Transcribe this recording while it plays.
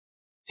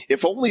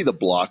If only the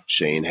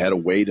blockchain had a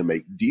way to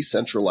make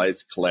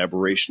decentralized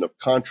collaboration of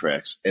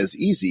contracts as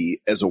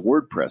easy as a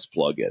WordPress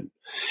plugin.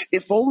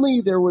 If only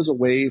there was a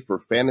way for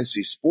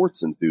fantasy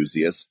sports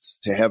enthusiasts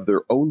to have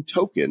their own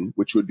token,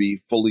 which would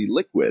be fully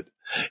liquid.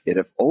 And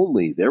if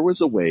only there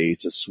was a way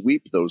to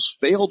sweep those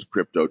failed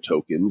crypto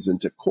tokens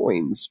into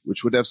coins,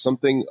 which would have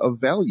something of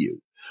value.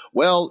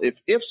 Well,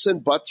 if ifs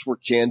and buts were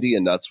candy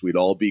and nuts, we'd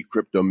all be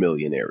crypto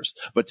millionaires.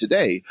 But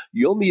today,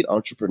 you'll meet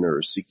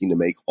entrepreneurs seeking to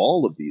make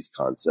all of these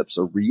concepts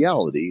a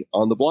reality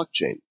on the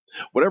blockchain.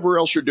 Whatever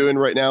else you're doing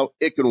right now,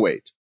 it can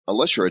wait.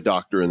 Unless you're a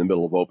doctor in the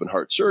middle of open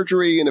heart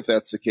surgery, and if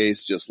that's the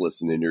case, just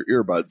listen in your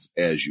earbuds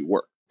as you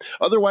work.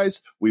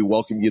 Otherwise, we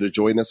welcome you to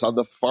join us on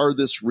the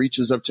farthest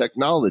reaches of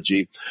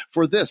technology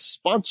for this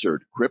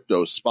sponsored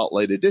Crypto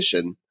Spotlight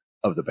edition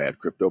of the Bad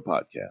Crypto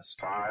Podcast.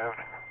 5,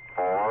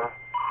 4,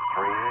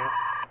 3,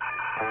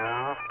 2,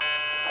 1,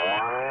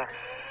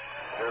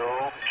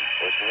 0,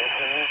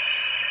 ignition.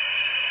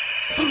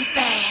 Who's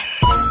bad?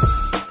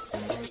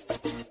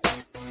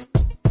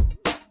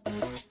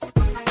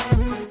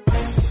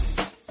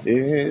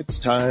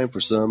 It's time for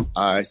some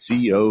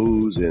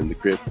ICOs in the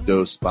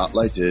Crypto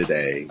Spotlight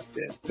today.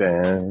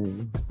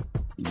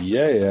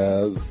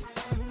 Yes.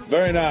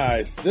 Very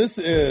nice. This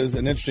is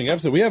an interesting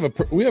episode. We have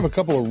a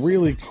couple of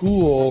really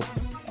cool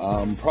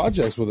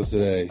projects with us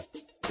today.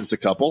 There's a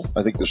couple.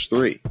 I think there's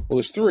three. Well,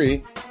 there's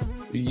three.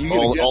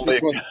 You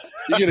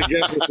get a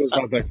guess which one's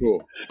not that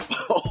cool.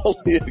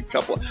 Only a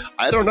couple.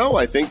 I don't know.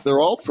 I think they're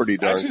all pretty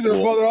darn Actually,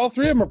 cool. all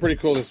three of them are pretty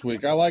cool this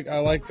week. I like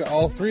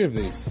all three of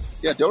these.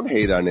 Yeah, don't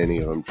hate on any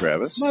of them,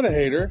 Travis. I'm not a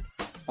hater.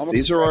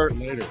 These are our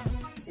later.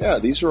 Yeah,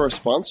 these are our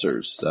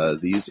sponsors.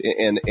 These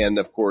and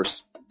of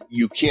course,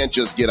 you can't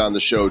just get on the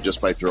show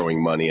just by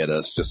throwing money at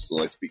us. Just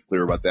let's be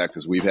clear about that,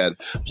 because we've had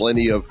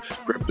plenty of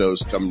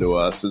cryptos come to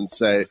us and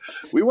say,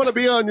 we want to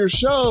be on your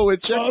show and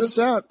check this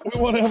out.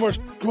 We want to have our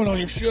going on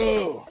your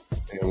show.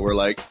 And we're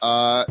like,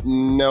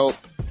 no,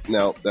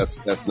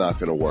 that's not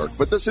going to work.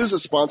 But this is a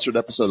sponsored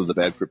episode of the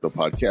Bad Crypto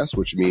Podcast,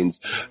 which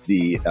means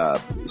the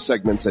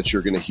segments that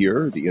you're going to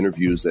hear, the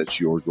interviews that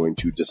you're going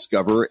to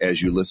discover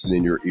as you listen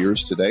in your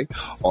ears today,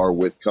 are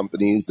with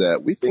companies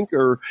that we think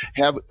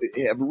have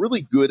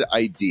really good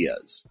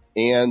ideas,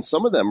 and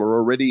some of them are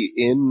already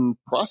in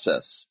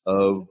process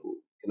of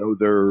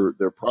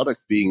their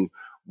product being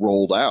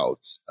rolled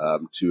out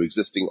to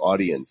existing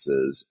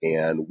audiences,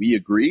 and we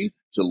agree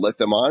to let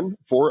them on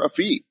for a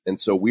fee. And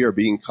so we are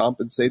being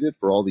compensated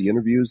for all the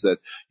interviews that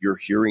you're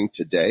hearing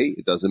today.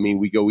 It doesn't mean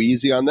we go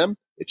easy on them.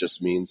 It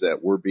just means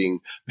that we're being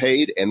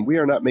paid, and we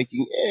are not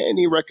making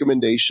any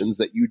recommendations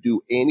that you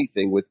do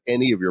anything with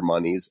any of your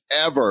monies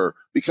ever,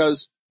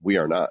 because we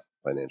are not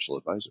financial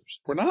advisors.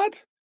 We're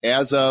not?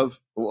 As of,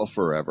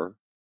 forever.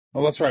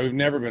 Oh, that's right. We've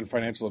never been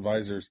financial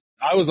advisors.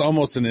 I was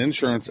almost an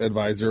insurance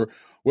advisor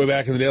way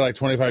back in the day, like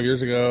 25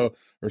 years ago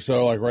or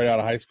so, like right out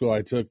of high school.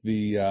 I took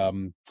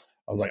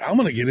I was like, I'm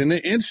going to get into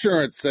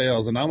insurance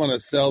sales, and I'm going to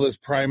sell this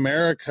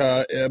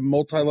Primerica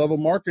multi-level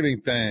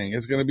marketing thing.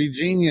 It's going to be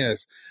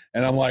genius.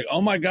 And I'm like,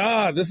 oh my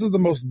God, this is the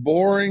most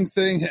boring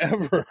thing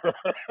ever.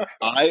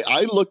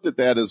 I looked at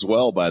that as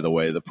well, by the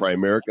way, the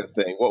Primerica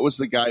thing. What was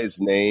the guy's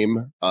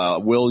name?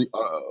 Art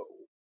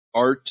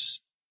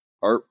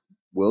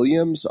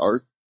Williams?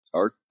 Art.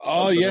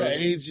 Oh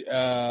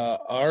yeah.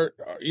 Art.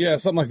 Yeah.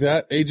 Something like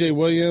that. AJ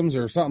Williams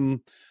or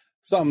something.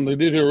 The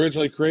dude who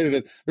originally created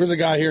it. There was a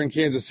guy here in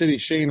Kansas City,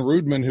 Shane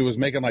Rudman, who was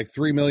making like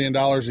 $3 million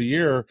a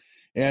year.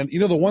 And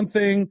the one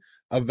thing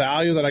of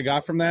value that I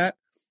got from that,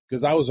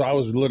 because I was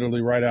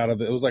literally right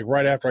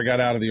after I got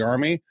out of the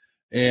Army,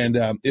 and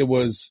it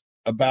was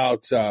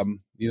about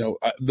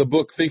the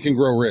book Think and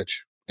Grow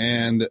Rich,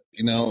 and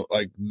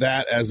like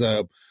that as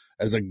a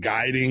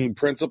guiding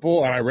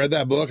principle. And I read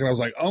that book and I was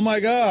like, oh my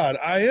God,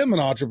 I am an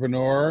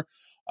entrepreneur.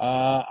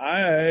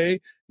 I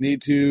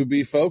need to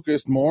be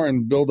focused more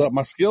and build up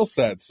my skill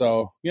set.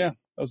 So yeah,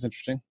 that was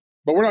interesting.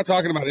 But we're not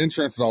talking about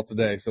insurance at all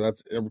today, so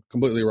that's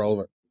completely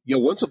irrelevant. Yeah,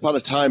 once upon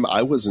a time,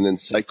 I was an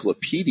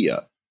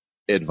encyclopedia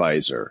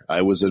advisor.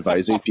 I was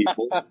advising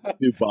people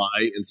to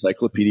buy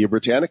Encyclopedia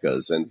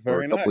Britannicas, and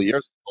for a couple of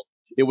years,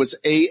 it was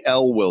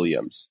A.L.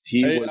 Williams.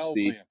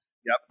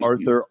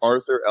 Arthur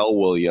L.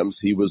 Williams.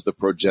 He was the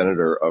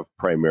progenitor of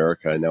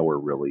Primerica, and now we're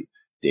really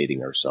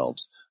dating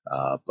ourselves.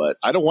 But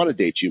I don't want to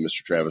date you,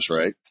 Mr. Travis,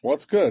 right? Well,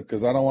 it's good,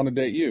 because I don't want to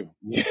date you.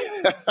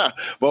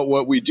 But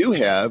what we do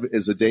have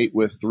is a date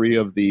with three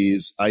of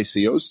these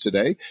ICOs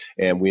today,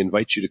 and we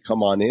invite you to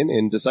come on in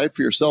and decide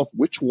for yourself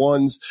which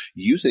ones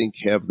you think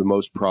have the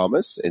most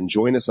promise, and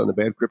join us on the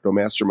Bad Crypto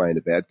Mastermind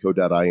at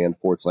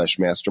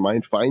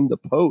badco.in/mastermind. Find the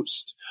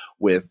post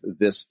with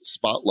this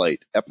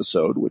Spotlight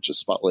episode, which is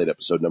Spotlight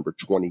episode number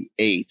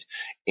 28,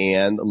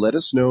 and let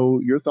us know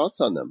your thoughts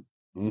on them.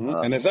 Mm-hmm.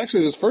 And it's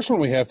actually this first one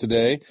we have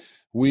today.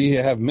 We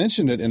have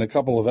mentioned it in a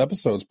couple of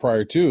episodes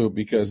prior to,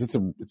 because it's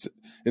an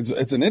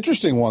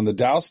interesting one. The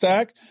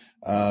DAOstack,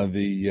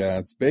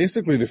 it's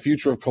basically the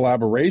future of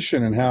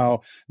collaboration and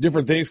how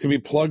different things can be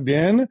plugged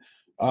in.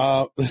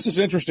 This is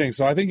interesting.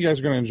 So I think you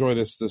guys are going to enjoy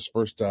this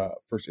first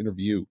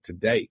interview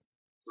today.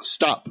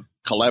 Stop.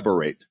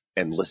 Collaborate.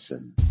 and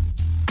listen.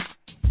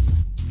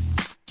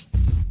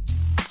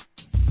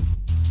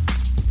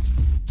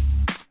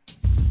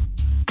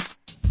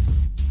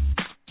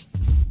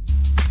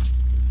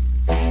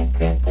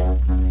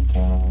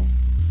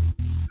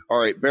 All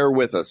right, bear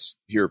with us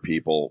here,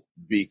 people,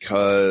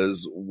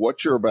 because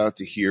what you're about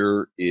to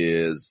hear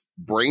is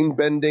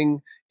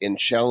brain-bending and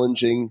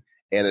challenging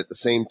and at the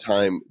same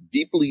time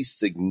deeply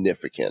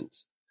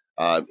significant.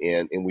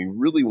 And we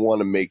really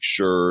want to make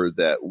sure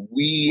that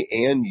we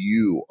and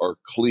you are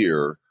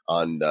clear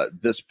on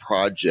this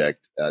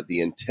project,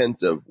 the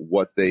intent of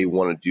what they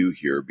want to do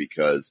here,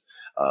 because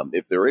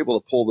if they're able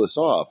to pull this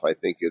off, I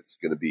think it's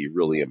going to be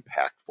really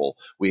impactful.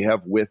 We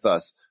have with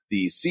us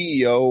the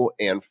CEO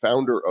and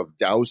founder of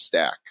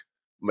DAOstack,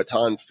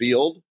 Matan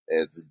Field.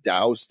 It's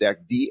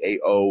DAOstack,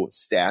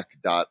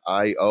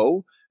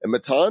 DAOstack.io. And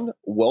Matan,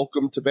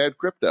 welcome to Bad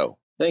Crypto.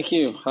 Thank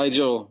you. Hi,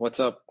 Joe. What's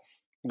up?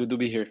 Good to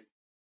be here.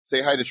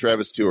 Say hi to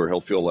Travis, too, or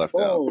he'll feel left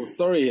out. Oh,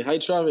 sorry. Hi,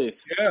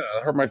 Travis. Yeah,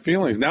 I hurt my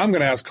feelings. Now I'm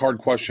going to ask hard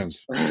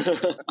questions. Travis,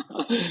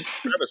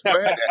 go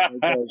ahead.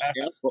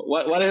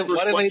 What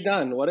have I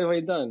done? What have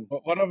I done?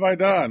 What have I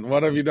done?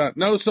 What have you done?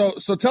 No, so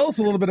tell us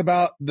a little bit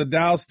about the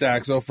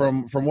DAOstack. So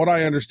from what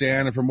I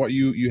understand and from what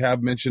you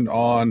have mentioned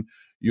on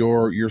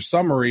your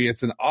summary,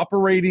 it's an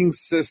operating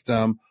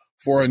system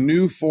for a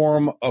new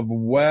form of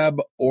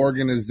web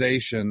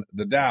organization,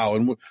 the DAO.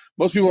 And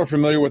most people are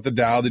familiar with the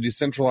DAO, the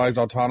Decentralized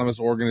Autonomous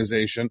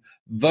Organization.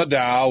 The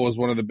DAO was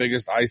one of the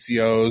biggest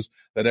ICOs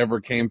that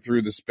ever came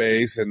through the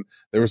space, and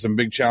there were some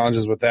big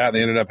challenges with that.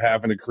 They ended up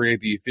having to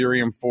create the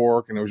Ethereum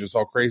fork, and it was just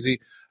all crazy.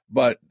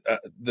 But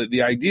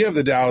the idea of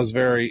the DAO is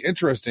very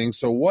interesting.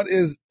 So what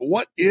is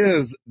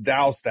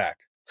DAOstack?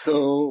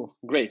 So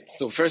great.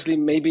 So firstly,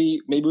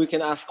 maybe we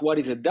can ask, what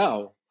is a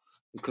DAO?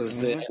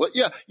 Because well,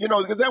 yeah,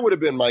 that would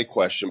have been my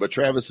question, but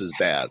Travis is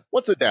bad.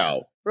 What's a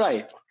DAO?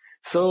 Right.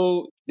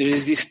 So there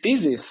is this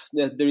thesis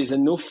that there is a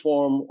new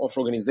form of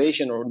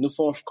organization or new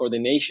form of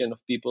coordination of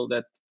people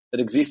that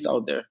exists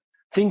out there.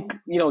 Think,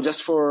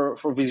 just for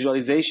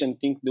visualization,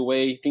 think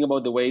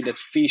about the way that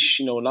fish,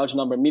 large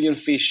number, million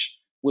fish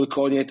will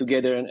coordinate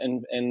together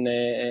and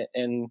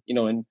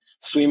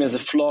swim as a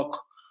flock,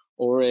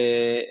 or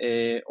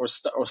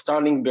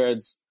starling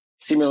birds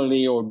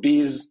similarly, or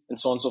bees, and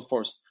so on and so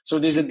forth. So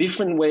there's a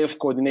different way of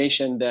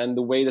coordination than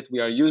the way that we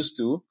are used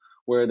to,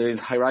 where there is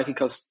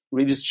hierarchical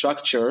rigid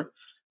structure,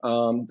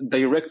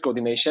 direct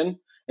coordination,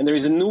 and there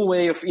is a new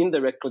way of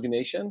indirect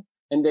coordination.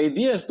 And the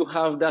idea is to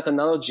have that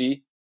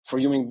analogy for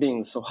human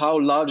beings. So how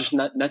large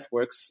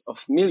networks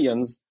of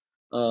millions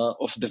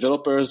of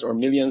developers, or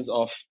millions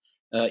of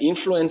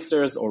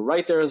influencers or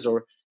writers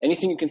or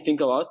anything you can think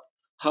about,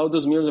 how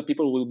those millions of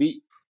people will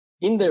be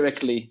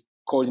indirectly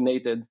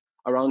coordinated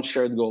around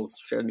shared goals,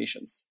 shared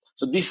missions.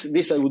 So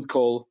this I would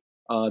call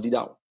the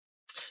DAO.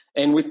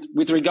 And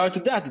with regard to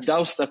that, the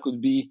DAOstack could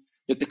be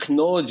the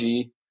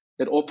technology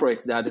that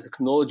operates that, the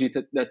technology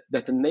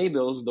that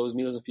enables those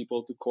millions of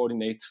people to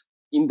coordinate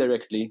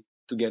indirectly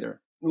together.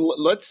 I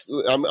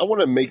want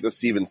to make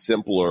this even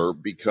simpler,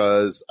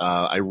 because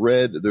I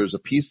read there's a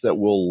piece that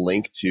we'll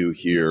link to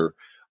here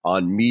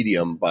on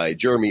Medium by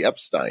Jeremy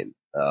Epstein,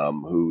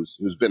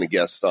 who's been a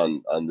guest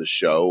on the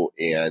show,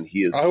 and he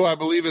is. Oh, I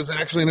believe is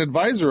actually an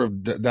advisor of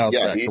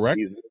DAOstack, correct?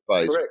 He's an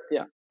advisor. Correct,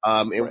 yeah.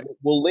 And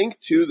we'll link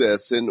to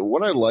this. And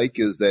what I like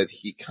is that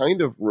he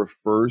kind of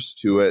refers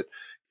to it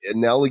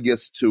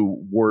analogous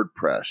to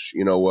WordPress.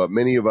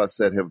 Many of us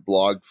that have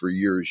blogged for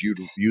years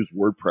use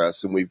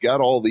WordPress, and we've got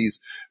all these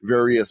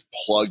various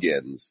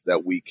plugins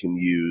that we can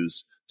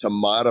use to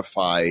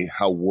modify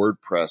how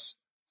WordPress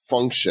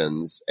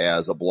functions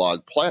as a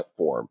blog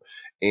platform.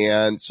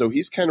 And so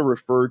he's kind of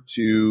referred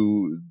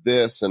to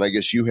this, and I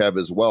guess you have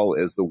as well,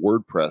 as the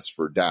WordPress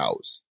for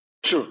DAOs.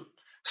 Sure.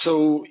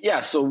 So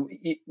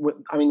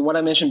what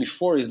I mentioned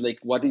before is like,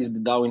 what is the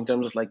DAO in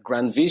terms of like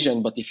grand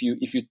vision? But if you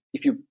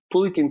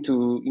pull it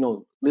into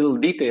little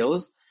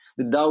details,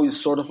 the DAO is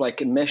sort of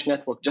like a mesh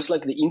network, just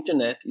like the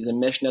internet is a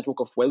mesh network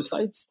of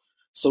websites.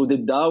 So the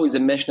DAO is a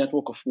mesh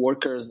network of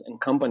workers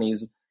and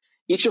companies.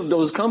 Each of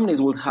those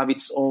companies will have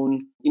its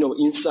own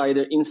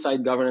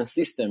inside governance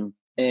system,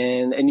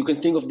 and you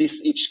can think of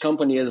each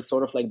company as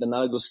sort of like the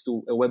analogous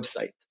to a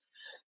website.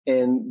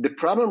 And the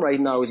problem right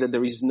now is that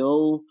there is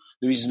no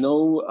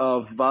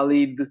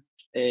valid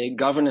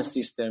governance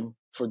system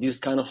for these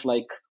kind of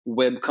like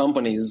web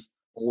companies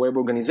or web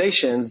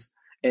organizations,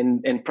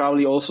 and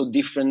probably also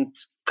different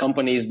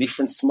companies, we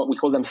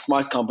call them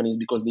smart companies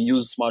because they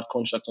use smart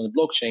contract on the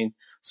blockchain.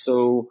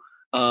 So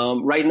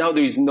right now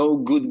there is no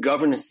good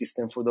governance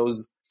system for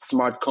those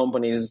smart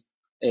companies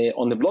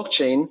on the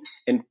blockchain,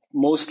 and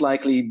most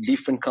likely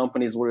different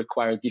companies will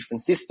require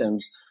different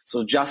systems.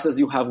 So just as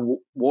you have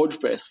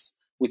WordPress,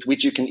 with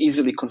which you can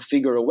easily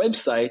configure a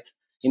website,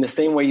 in the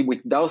same way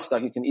with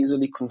DAOstack, you can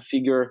easily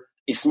configure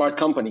a smart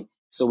company.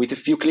 So with a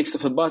few clicks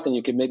of a button,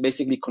 you can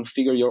basically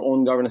configure your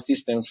own governance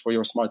systems for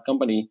your smart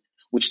company,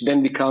 which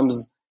then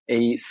becomes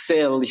a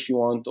cell, if you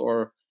want,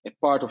 or a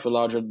part of a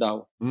larger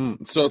DAO.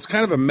 So it's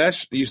kind of a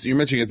mesh. You're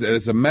mentioning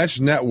it's a mesh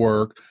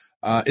network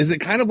Is it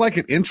kind of like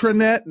an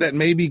intranet that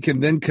maybe can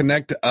then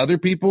connect to other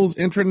people's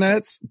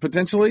intranets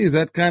potentially? Is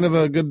that kind of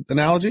a good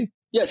analogy?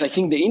 Yes, I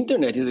think the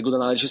internet is a good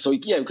analogy. So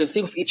yeah, you can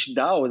think of each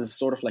DAO as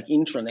sort of like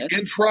intranet.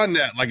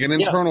 Intranet, like an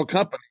internal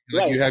company.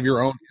 Like Right. you have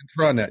your own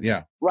intranet.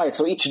 Yeah. Right.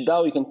 So each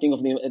DAO, you can think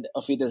of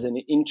it as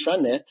an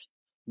intranet.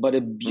 But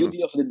the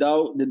beauty of the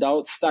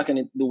DAO stack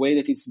and the way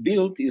that it's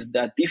built is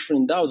that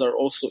different DAOs are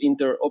also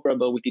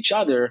interoperable with each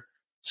other.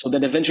 So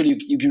that eventually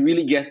you can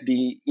really get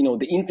the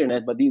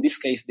internet, but in this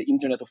case, the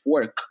internet of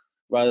work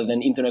rather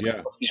than internet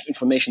of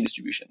information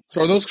distribution.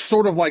 So are those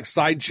sort of like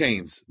side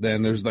chains?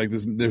 Then there's like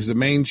there's the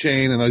main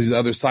chain and those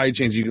other side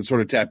chains you can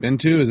sort of tap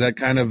into. Is that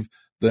kind of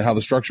how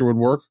the structure would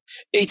work?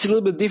 It's a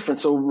little bit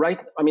different. So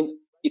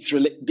it's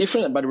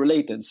different but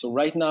related. So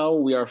right now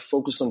we are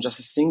focused on just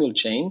a single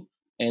chain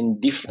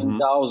and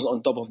different DAOs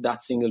on top of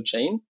that single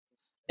chain.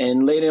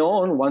 And later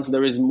on, once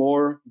there is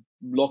more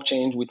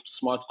blockchains with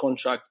smart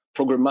contract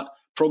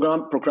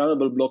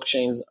programmable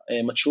blockchains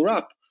mature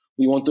up,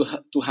 we want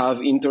to have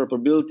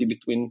interoperability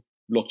between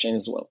blockchains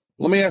as well.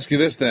 Let me ask you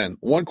this then.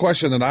 One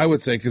question that I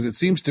would say, because it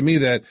seems to me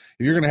that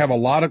if you're going to have a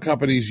lot of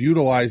companies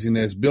utilizing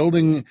this,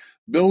 building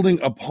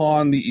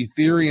upon the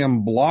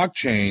Ethereum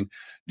blockchain,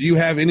 do you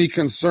have any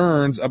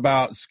concerns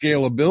about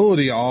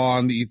scalability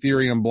on the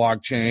Ethereum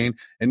blockchain?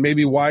 And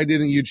maybe why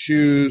didn't you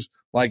choose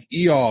like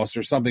EOS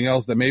or something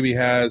else that maybe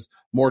has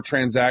more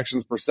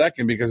transactions per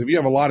second? Because if you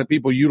have a lot of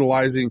people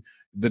utilizing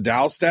the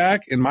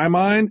DAOstack, in my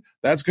mind,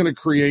 that's going to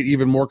create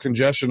even more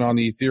congestion on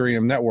the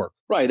Ethereum network.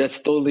 Right. That's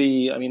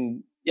totally,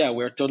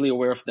 we're totally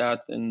aware of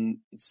that, and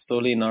it's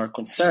totally in our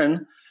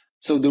concern.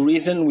 So the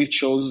reason we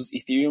chose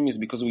Ethereum is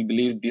because we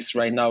believe this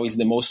right now is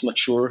the most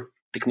mature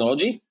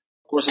technology.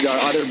 Of course, there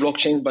are other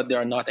blockchains, but they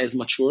are not as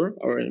mature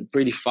or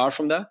pretty far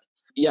from that.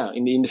 Yeah,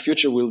 in the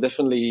future, we'll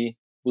definitely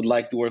would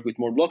like to work with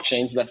more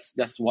blockchains.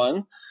 That's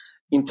one.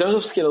 In terms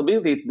of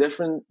scalability, it's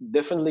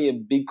definitely a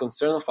big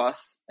concern of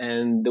us.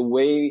 And the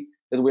way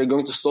that we're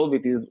going to solve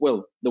it is,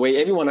 the way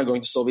everyone are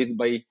going to solve it is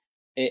by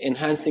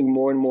enhancing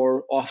more and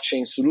more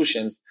off-chain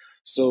solutions.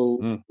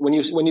 So when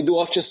you do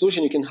off-chain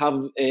solution, you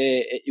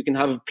can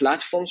have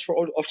platforms for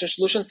off-chain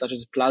solutions such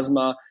as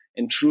Plasma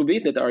and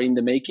TrueBit that are in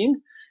the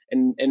making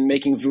and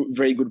making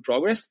very good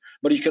progress.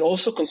 But you can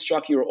also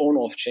construct your own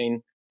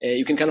off-chain.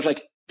 You can kind of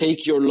like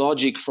take your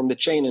logic from the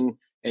chain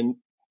and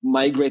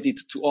migrate it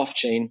to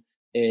off-chain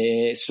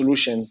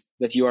solutions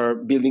that you are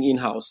building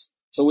in-house.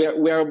 So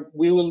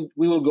we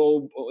will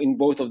go in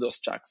both of those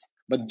tracks.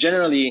 But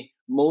generally,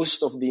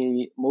 most of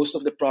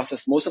the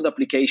process, most of the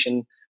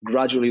application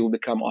gradually will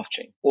become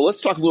off-chain. Well,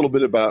 let's talk a little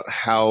bit about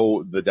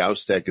how the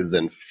DAOstack is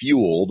then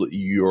fueled.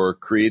 You're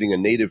creating a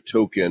native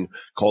token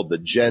called the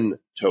Gen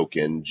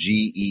token,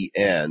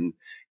 GEN,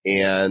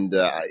 and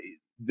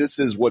this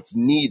is what's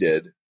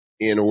needed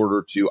in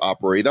order to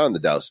operate on the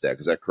DAOstack.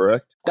 Is that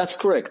correct? That's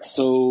correct.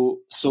 So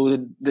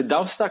the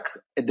DAOstack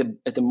at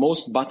the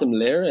most bottom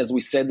layer, as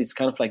we said, it's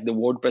kind of like the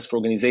WordPress for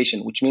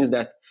organization, which means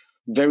that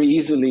very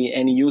easily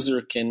any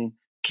user can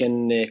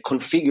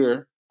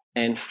configure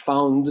and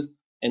found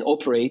and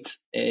operate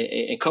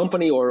a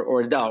company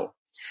or a DAO.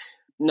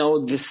 Now,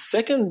 the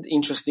second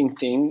interesting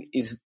thing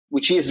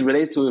which is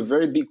related to a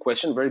very big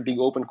question, very big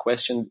open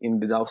question in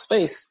the DAO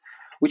space,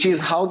 which is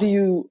how do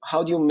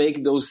you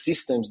make those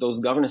systems, those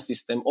governance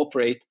systems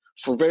operate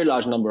for a very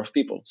large number of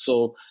people?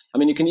 So,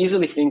 you can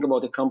easily think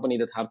about a company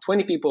that have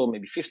 20 people,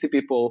 maybe 50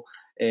 people,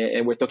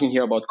 and we're talking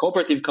here about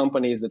cooperative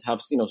companies that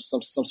have,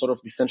 some sort of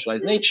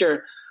decentralized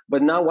nature.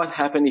 But now what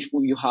happens if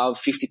you have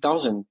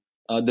 50,000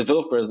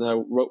 developers that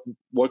are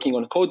working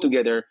on code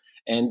together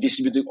and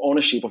distributing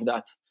ownership of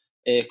that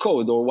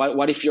code? Or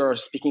what if you're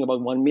speaking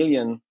about 1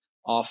 million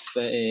of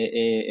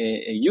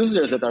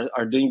users that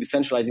are doing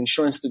decentralized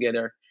insurance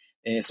together?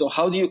 So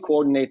how do you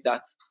coordinate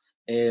that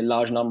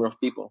large number of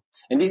people?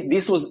 And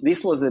this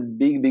was a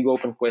big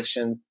open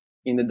question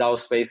in the DAO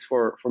space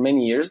for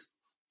many years.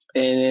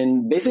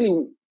 And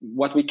basically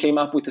what we came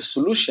up with a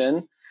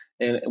solution,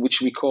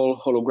 which we call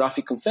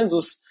holographic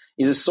consensus,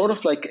 is a sort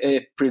of like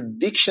a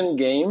prediction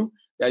game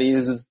that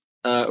is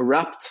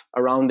wrapped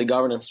around the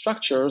governance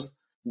structures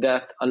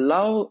that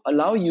allow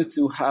you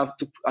to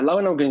allow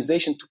an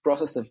organization to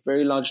process a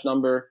very large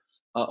number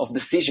of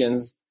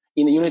decisions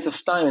in a unit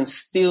of time and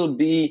still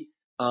be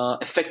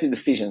effective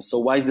decisions. So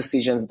wise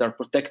decisions that are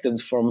protected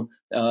from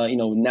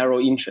narrow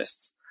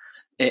interests.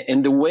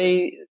 And the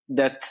way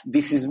that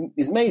this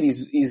is made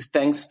is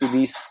thanks to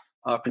this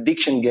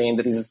prediction game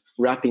that is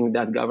wrapping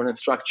that governance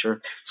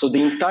structure. So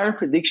the entire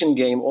prediction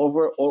game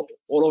all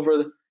over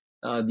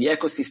the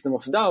ecosystem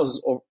of DAOs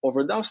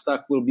over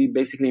DAOstack will be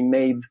basically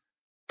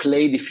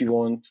played, if you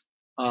want,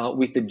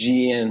 with the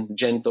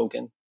Gen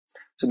token.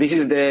 So this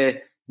is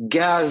the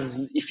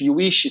gas, if you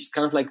wish. It's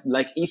kind of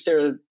like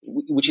Ether,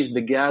 which is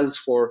the gas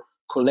for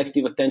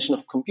collective attention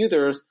of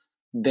computers.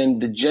 Then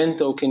the Gen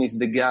token is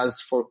the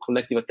gas for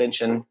collective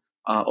attention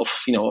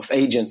of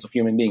agents, of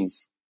human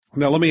beings.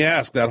 Now, let me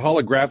ask, that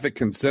holographic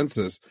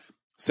consensus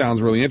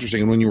sounds really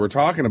interesting. And when you were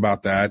talking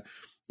about that,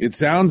 it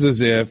sounds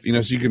as if, so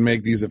you can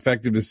make these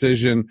effective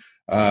decision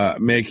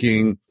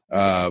making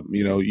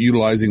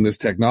utilizing this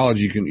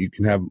technology, you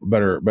can have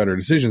better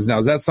decisions. Now,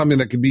 is that something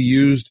that could be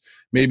used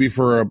maybe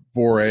for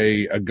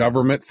a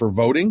government for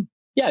voting?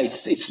 Yeah,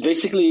 it's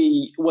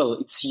basically,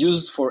 it's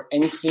used for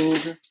anything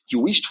you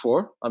wished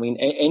for. I mean,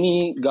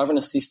 any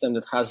governance system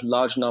that has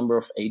large number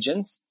of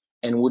agents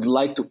and would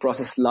like to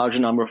process large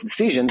number of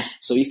decisions.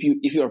 So if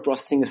you are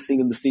processing a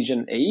single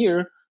decision a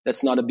year,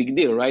 that's not a big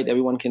deal, right?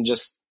 Everyone can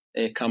just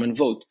come and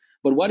vote.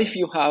 But what if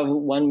you have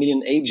 1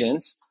 million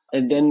agents,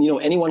 and then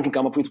anyone can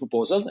come up with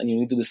proposals, and you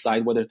need to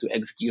decide whether to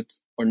execute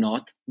or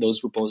not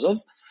those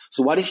proposals?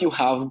 So what if you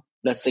have,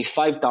 let's say,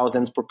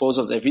 5,000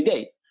 proposals every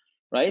day,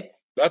 right?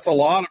 That's a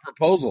lot of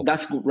proposals.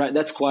 That's right.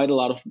 That's quite a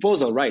lot of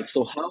proposal, right?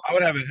 So I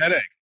would have a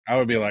headache. I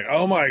would be like,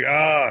 oh my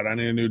God, I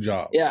need a new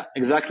job. Yeah,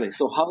 exactly.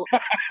 So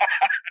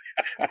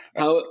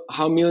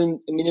how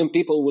million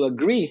people will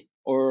agree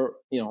or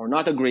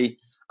not agree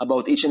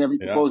about each and every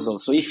proposal?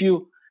 So if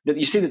you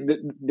see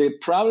that the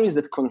problem is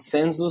that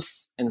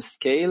consensus and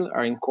scale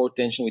are in core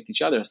tension with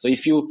each other. So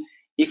if you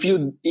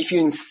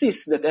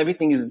insist that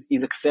everything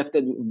is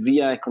accepted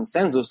via a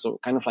consensus, or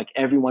kind of like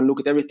everyone look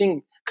at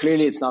everything,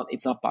 clearly it's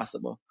not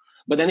possible.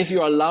 But then if you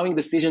are allowing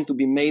decision to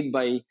be made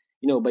by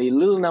a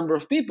little number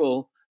of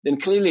people, then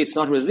clearly it's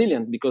not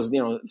resilient, because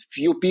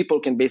few people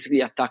can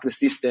basically attack the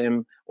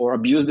system or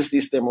abuse the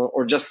system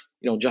or just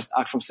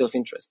act from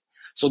self-interest.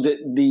 So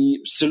the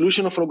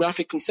solution of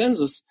holographic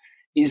consensus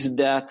is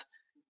that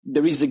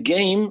there is a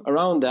game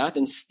around that,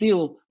 and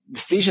still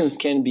decisions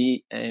can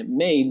be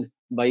made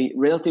by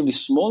relatively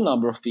small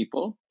number of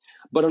people.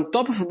 But on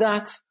top of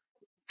that,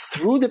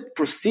 through the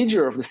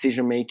procedure of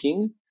decision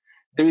making,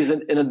 there is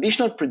an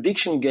additional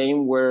prediction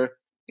game where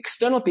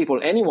external people,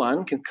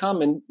 anyone, can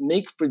come and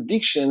make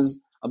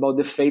predictions about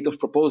the fate of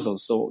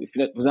proposals. So if,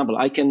 for example,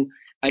 I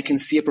can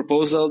see a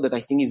proposal that I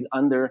think is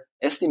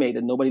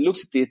underestimated, nobody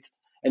looks at it,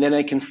 and then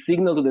I can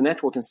signal to the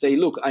network and say,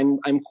 look,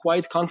 I'm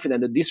quite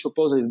confident that this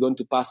proposal is going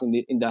to pass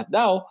in that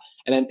DAO,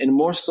 and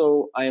more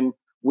so, I'm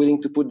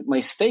willing to put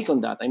my stake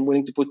on that. I'm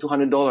willing to put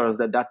 $200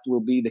 that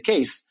will be the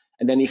case,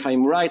 and then if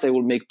I'm right, I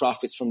will make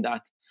profits from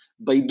that.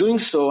 By doing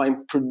so,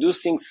 I'm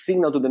producing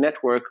signal to the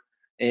network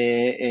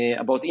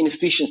about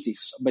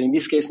inefficiencies. But in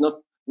this case,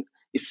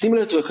 it's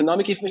similar to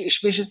economic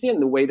efficiency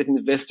and the way that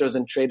investors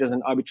and traders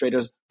and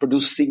arbitrators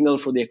produce signal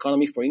for the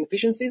economy for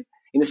inefficiencies.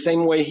 In the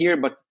same way here,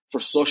 but for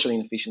social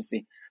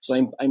inefficiency. So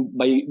I'm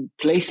by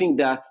placing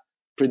that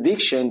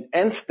prediction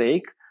and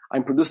stake,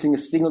 I'm producing a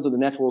signal to the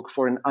network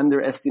for an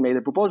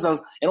underestimated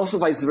proposal, and also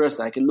vice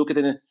versa. I can look at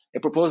a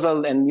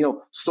proposal and,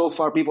 so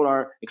far people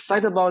are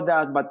excited about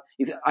that, but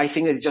I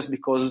think it's just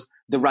because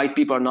the right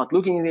people are not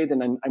looking at it,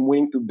 and I'm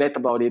willing to bet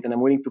about it, and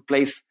I'm willing to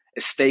place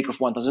a stake of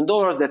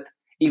 $1,000 that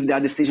if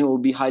that decision will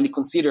be highly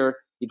considered,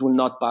 it will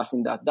not pass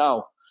in that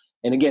DAO.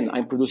 And again,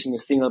 I'm producing a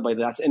signal by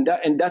that. And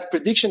that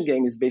prediction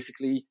game is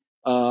basically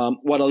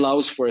what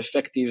allows for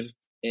effective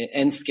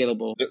and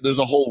scalable. There's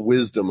a whole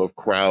wisdom of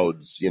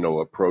crowds,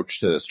 approach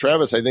to this.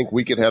 Travis, I think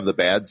we could have the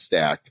bad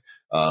stack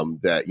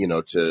that,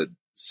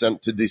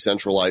 to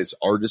decentralize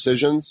our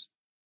decisions,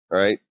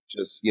 right?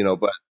 Just,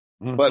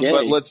 but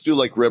let's do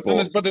like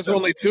Ripple. But there's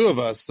only two of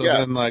us. So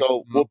then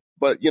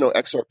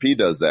XRP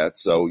does that.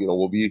 So,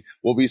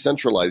 we'll be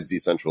centralized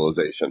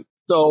decentralization.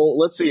 So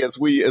let's see, as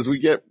we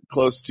get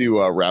close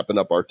to wrapping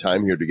up our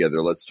time here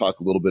together, let's talk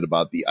a little bit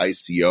about the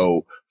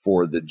ICO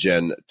for the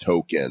Gen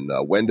token.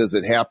 When does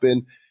it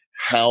happen?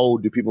 How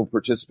do people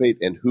participate,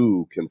 and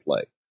who can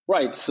play?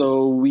 Right.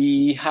 So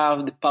we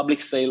have the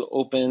public sale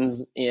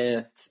opens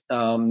at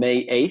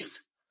May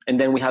 8th, and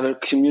then we have a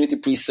community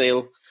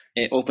pre-sale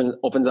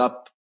opens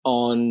up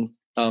on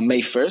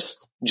May 1st,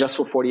 just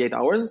for 48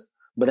 hours.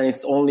 But then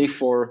it's only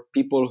for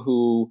people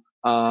who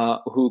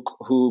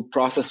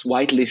process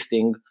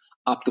whitelisting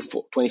up to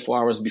 24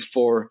 hours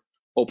before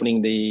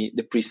opening the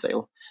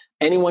pre-sale.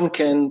 Anyone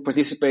can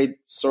participate,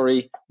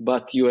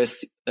 but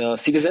US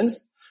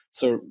citizens.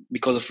 So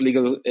because of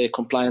legal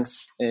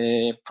compliance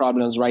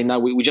problems right now,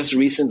 we just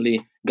recently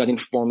got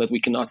informed that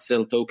we cannot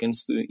sell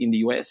tokens in the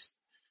US.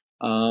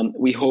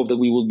 We hope that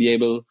we will be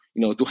able,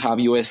 to have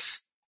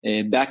US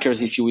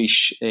backers, if you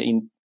wish,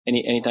 in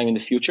any time in the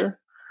future.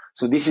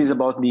 So this is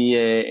about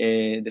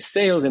the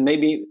sales, and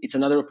maybe it's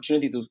another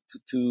opportunity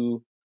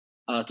to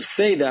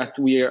say that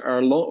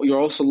you're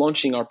also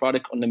launching our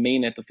product on the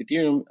mainnet of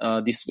Ethereum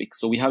this week.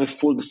 So we have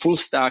the full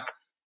stack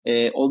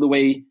all the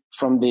way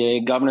from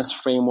the governance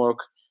framework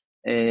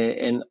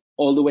and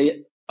all the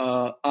way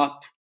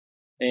up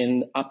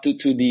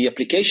to the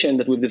application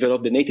that we've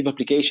developed, the native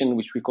application,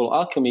 which we call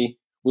Alchemy,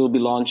 will be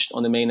launched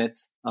on the mainnet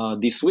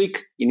this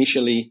week,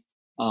 initially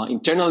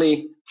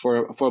internally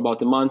for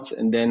about a month,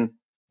 and then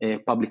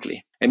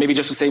publicly. And maybe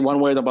just to say one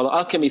word about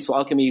Alchemy. So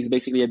Alchemy is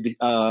basically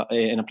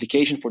an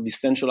application for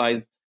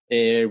decentralized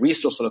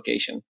resource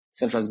allocation,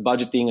 centralized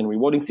budgeting and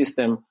rewarding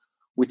system,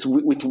 with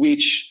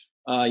which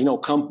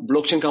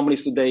blockchain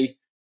companies today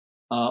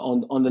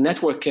on the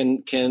network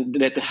can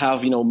that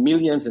have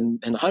millions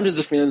and hundreds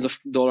of millions of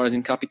dollars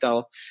in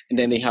capital, and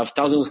then they have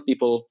thousands of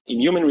people in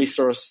human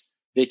resource.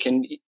 They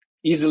can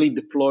easily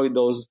deploy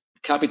those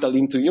capital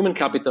into human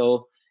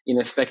capital in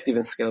an effective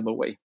and scalable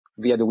way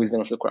via the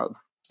wisdom of the crowd.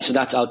 So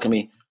that's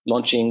Alchemy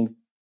launching.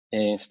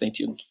 Stay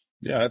tuned.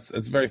 Yeah,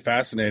 that's very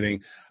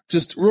fascinating.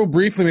 Just real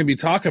briefly, maybe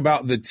talk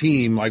about the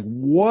team. Like,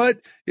 what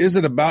is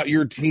it about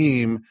your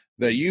team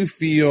that you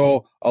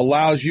feel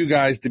allows you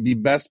guys to be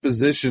best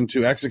positioned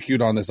to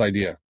execute on this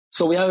idea?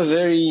 So we have a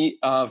very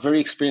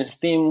experienced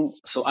team.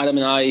 So Adam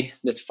and I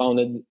that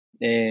founded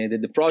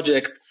the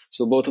project.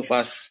 So both of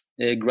us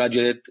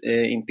graduated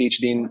in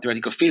PhD in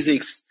theoretical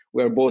physics.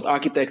 We are both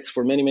architects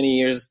for many, many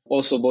years.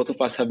 Also, both of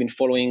us have been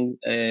following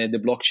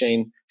the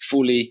blockchain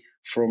fully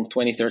from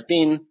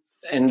 2013.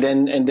 And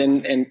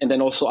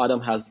then also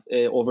Adam has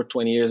over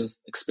 20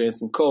 years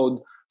experience in code.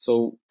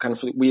 So kind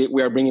of we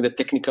are bringing the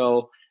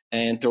technical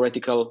and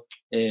theoretical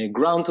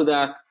ground to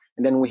that.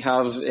 And then we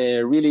have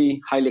a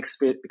really highly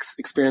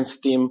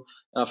experienced team.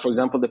 For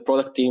example, the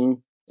product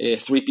team,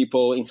 3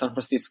 people in San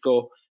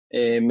Francisco,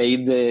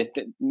 made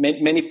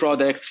many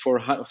products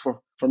for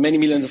many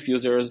millions of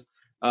users.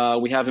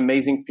 We have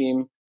amazing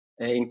team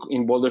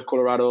in Boulder,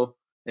 Colorado,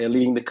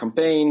 leading the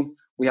campaign.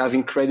 We have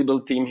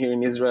incredible team here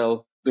in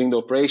Israel doing the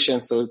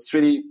operations. So it's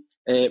really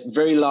a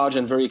very large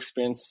and very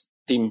experienced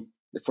team.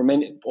 For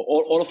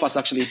all of us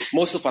actually,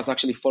 most of us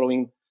actually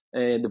following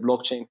the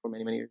blockchain for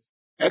many, many years.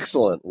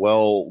 Excellent.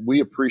 Well, we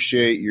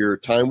appreciate your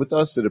time with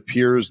us. It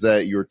appears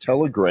that your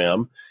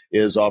Telegram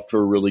is off to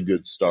a really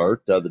good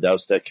start. The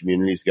DAOstack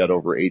community's got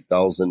over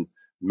 8,000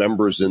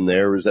 members in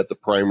there. Is that the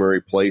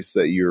primary place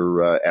that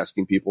you're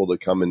asking people to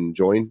come and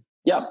join?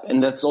 Yeah,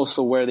 and that's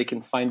also where they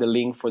can find the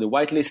link for the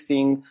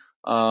whitelisting.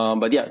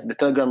 But yeah, the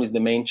Telegram is the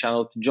main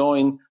channel to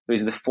join. There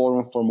is the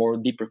forum for more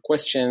deeper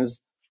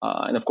questions.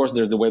 And of course,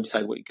 there's the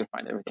website where you can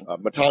find everything.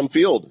 Matan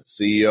Field,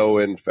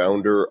 CEO and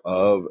founder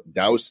of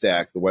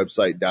DAOstack, the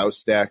website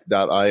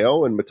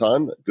DAOstack.io. And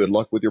Matan, good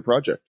luck with your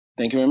project.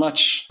 Thank you very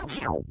much.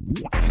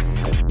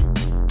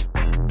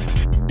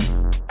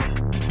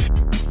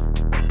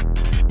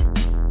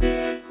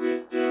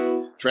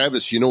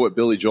 Travis, you know what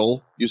Billy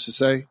Joel used to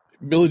say?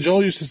 Billy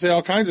Joel used to say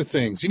all kinds of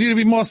things. You need to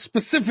be more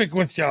specific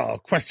with your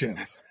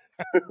questions.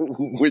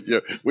 with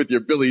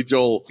your Billy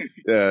Joel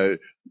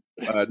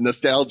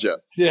nostalgia.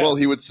 Yeah. Well,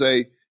 he would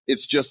say,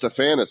 it's just a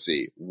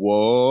fantasy.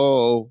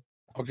 Whoa.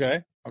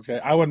 Okay.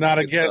 I would not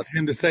have guessed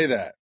him to say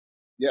that.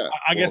 Yeah.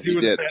 I guess he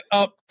would have said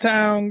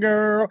Uptown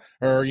Girl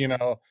or,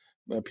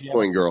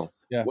 Going Girl.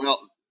 Yeah. Well,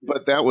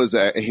 but that was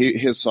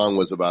his song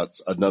was about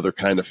another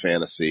kind of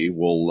fantasy.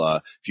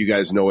 Well, if you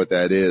guys know what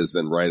that is,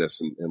 then write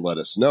us and let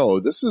us know.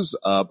 This is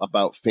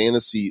about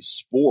fantasy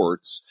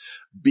sports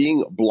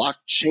being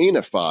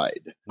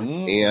blockchainified.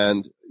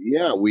 And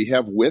yeah, we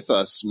have with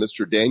us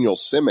Mr. Daniel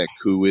Simic,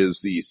 who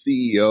is the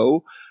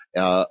CEO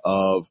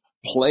of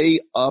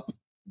PlayUp.com.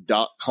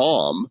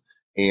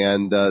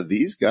 And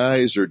these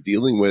guys are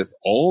dealing with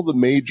all the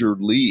major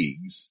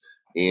leagues.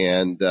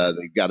 And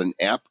they've got an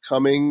app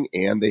coming,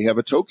 and they have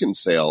a token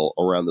sale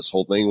around this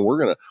whole thing.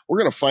 We're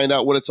gonna find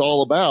out what it's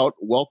all about.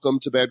 Welcome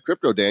to Bad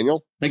Crypto,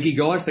 Daniel. Thank you,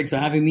 guys. Thanks for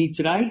having me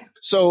today.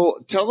 So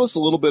tell us a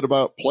little bit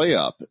about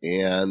PlayUp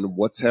and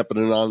what's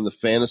happening on in the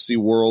fantasy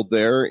world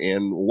there,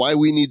 and why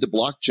we need to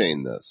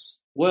blockchain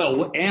this.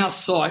 Well, our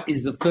site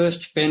is the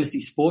first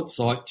fantasy sports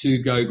site to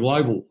go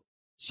global.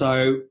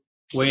 So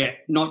we're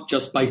not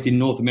just based in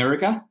North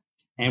America,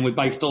 and we're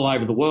based all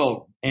over the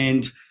world.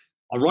 And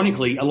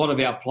ironically, a lot of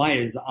our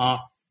players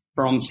are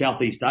from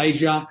Southeast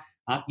Asia,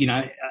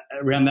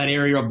 around that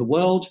area of the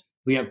world.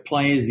 We have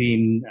players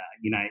in,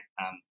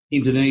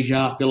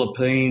 Indonesia,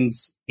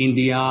 Philippines,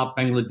 India,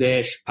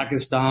 Bangladesh,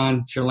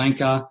 Pakistan, Sri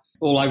Lanka,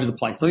 all over the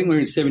place. I think we're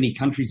in 70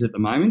 countries at the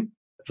moment.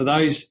 For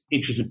those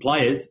interested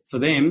players, for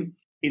them,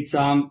 it's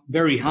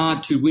very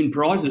hard to win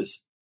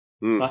prizes,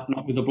 but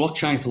not with a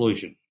blockchain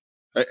solution.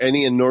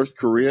 Any in North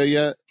Korea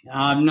yet?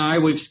 No,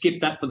 we've skipped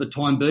that for the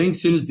time being.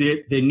 As soon as their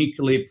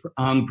nuclear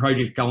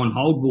project go on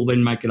hold, we'll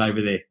then make it over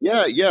there.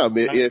 Yeah.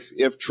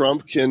 If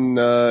Trump can,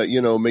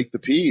 make the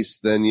peace,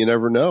 then you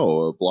never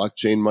know. A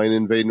blockchain might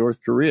invade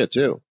North Korea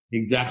too.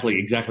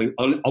 Exactly.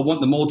 I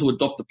want them all to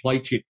adopt the play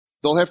chip.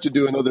 They'll have to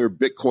do another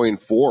Bitcoin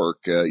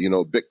fork,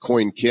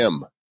 Bitcoin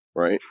Kim,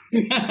 right?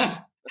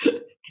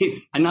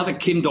 Another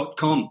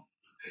Kim.com.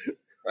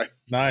 Right.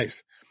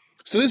 Nice.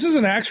 So this is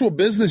an actual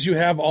business you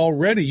have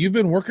already. You've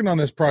been working on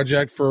this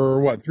project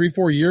for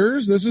 3-4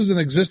 years? This is an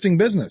existing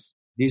business.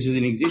 This is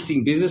an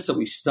existing business that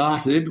we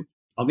started,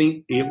 I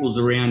think it was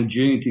around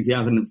June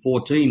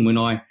 2014 when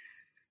I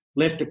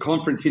left a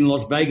conference in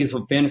Las Vegas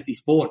on fantasy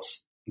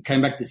sports. I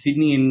came back to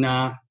Sydney and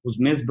was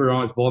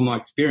mesmerized by my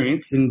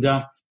experience and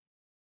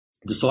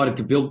decided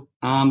to build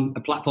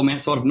a platform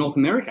outside of North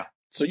America.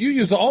 So you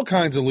use all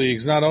kinds of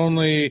leagues, not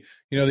only,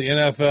 the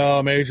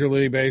NFL, Major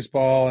League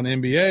Baseball, and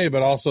NBA,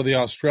 but also the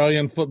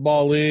Australian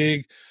Football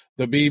League,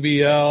 the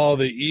BBL,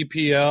 the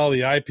EPL,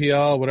 the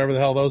IPL, whatever the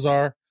hell those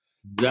are.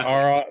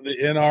 Exactly.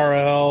 The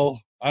NRL.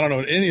 I don't know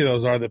what any of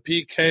those are. The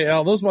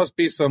PKL. Those must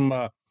be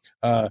some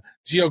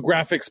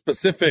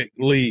geographic-specific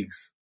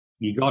leagues.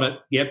 You got it.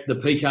 Yep, the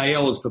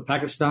PKL is for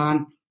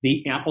Pakistan.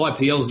 The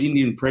IPL is the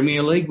Indian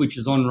Premier League, which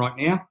is on right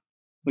now.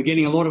 we're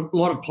getting a lot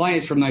of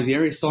players from those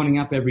areas signing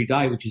up every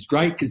day, which is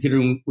great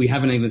considering we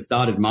haven't even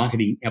started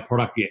marketing our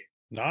product yet.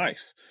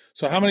 Nice.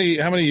 So how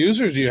many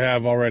users do you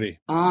have already?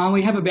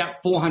 We have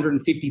about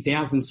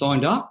 450,000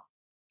 signed up.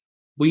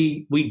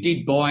 We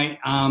did buy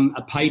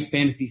a paid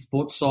fantasy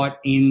sports site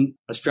in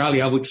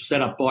Australia, which was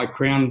set up by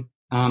Crown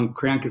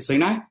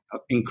Casino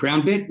in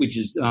CrownBet, which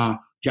is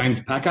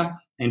James Packer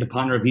and a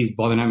partner of his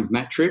by the name of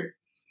Matt Tripp.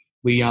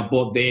 We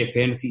bought their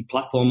fantasy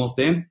platform off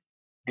them,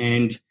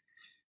 and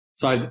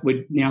so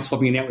we're now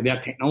swapping it out with our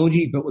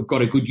technology, but we've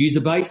got a good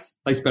user base.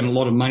 They spent a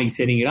lot of money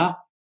setting it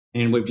up,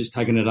 and we've just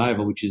taken it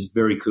over, which is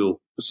very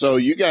cool. So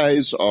you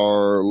guys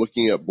are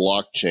looking at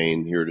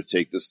blockchain here to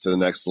take this to the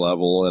next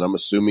level, and I'm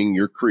assuming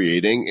you're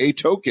creating a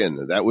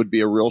token. That would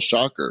be a real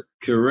shocker.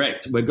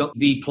 Correct. We've got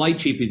the Play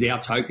Chip is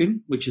our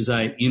token, which is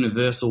a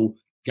universal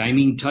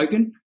gaming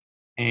token,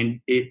 and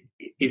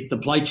the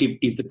Play Chip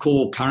is the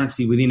core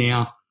currency within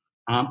our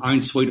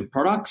own suite of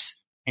products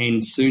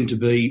and soon to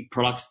be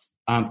products.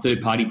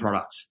 Third-party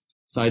products.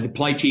 So the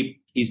Play Chip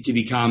is to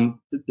become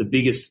the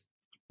biggest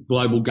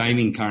global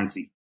gaming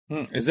currency.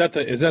 Is that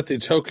the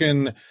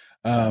token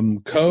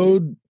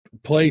code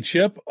Play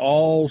Chip?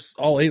 All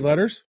 8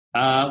 letters?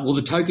 Well,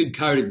 the token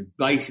code is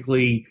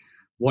basically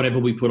whatever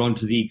we put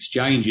onto the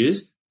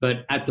exchanges,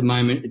 but at the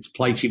moment it's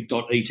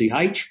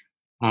playchip.eth,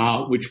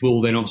 which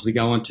will then obviously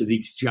go onto the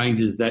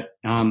exchanges that,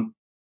 and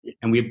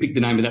we have picked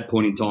the name at that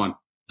point in time.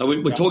 So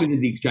we're talking to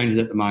the exchanges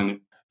at the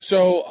moment.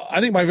 So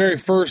I think my very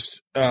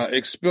first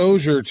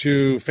exposure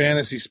to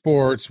fantasy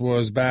sports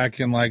was back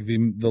in like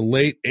the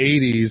late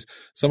 80s.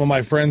 Some of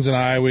my friends and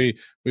I, we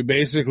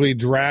basically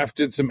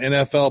drafted some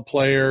NFL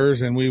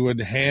players and we would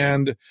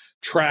hand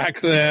track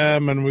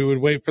them and we would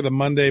wait for the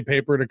Monday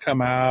paper to come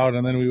out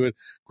and then we would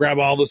grab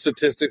all the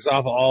statistics off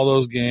of all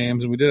those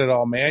games, and we did it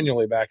all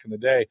manually back in the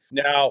day.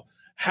 Now,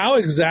 how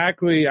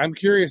exactly, I'm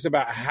curious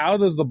about how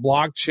does the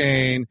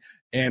blockchain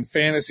and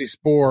fantasy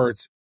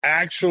sports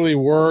actually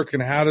work,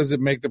 and how does it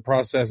make the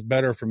process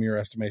better from your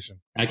estimation?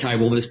 Okay,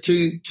 well, there's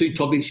two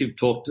topics you've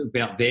talked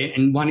about there,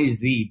 and one is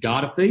the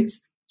data feeds.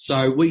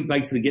 So we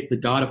basically get the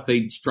data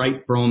feed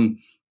straight from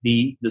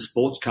the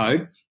sports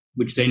code,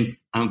 which then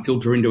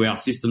filter into our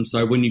system.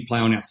 So when you play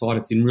on our site,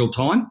 it's in real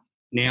time.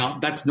 Now,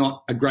 that's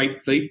not a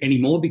great feat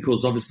anymore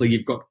because obviously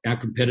you've got our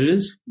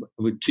competitors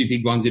with 2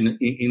 big ones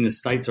in the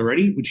States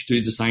already, which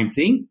do the same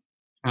thing.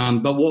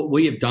 But what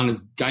we have done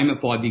is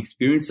gamify the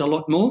experience a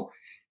lot more.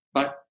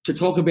 But to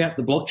talk about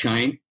the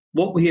blockchain,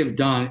 what we have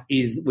done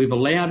is we've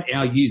allowed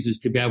our users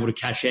to be able to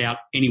cash out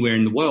anywhere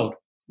in the world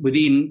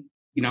within,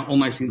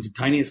 almost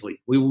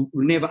instantaneously. We were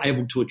never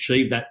able to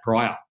achieve that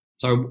prior.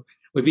 So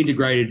we've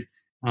integrated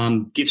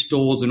gift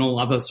stores and all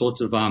other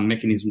sorts of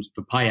mechanisms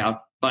for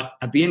payout. But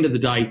at the end of the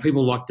day,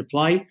 people like to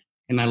play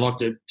and they like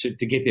to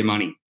get their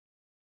money.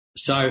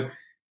 So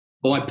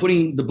by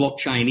putting the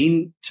blockchain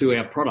into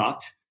our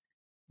product,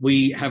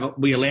 we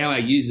allow our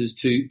users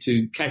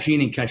to cash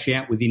in and cash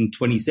out within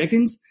 20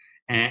 seconds,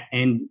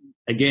 and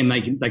again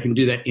they can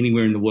do that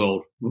anywhere in the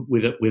world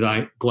with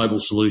a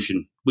global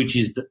solution, which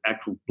is the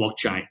actual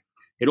blockchain.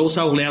 It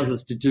also allows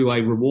us to do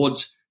a reward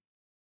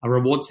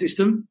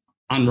system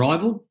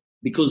unrivaled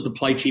because the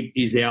Play Chip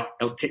is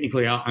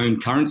technically our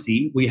own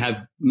currency. We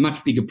have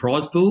much bigger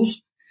prize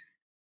pools,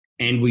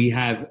 and we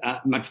have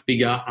much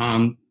bigger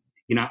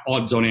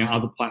odds on our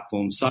other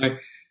platforms. So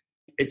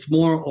it's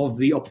more of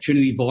the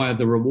opportunity via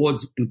the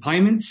rewards and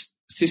payments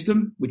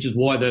system, which is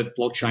why the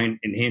blockchain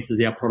enhances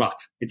our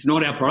product. It's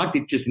not our product,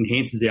 it just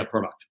enhances our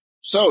product.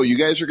 So you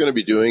guys are going to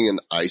be doing an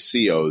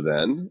ICO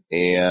then,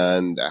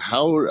 and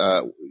how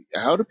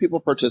do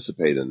people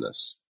participate in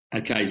this?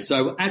 Okay,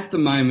 so at the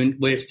moment,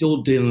 we're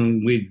still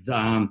dealing with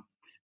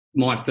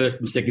my first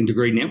and second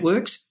degree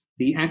networks.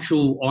 The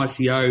actual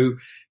ICO,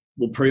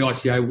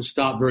 pre-ICO, will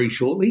start very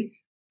shortly.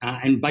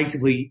 And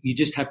basically, you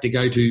just have to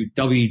go to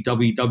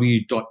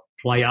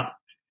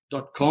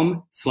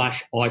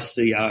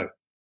www.playup.com/ICO,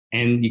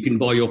 and you can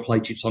buy your Play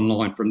Chips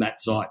online from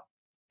that site.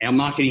 Our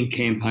marketing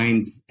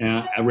campaigns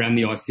around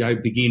the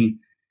ICO begin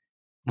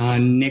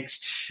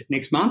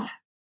next month.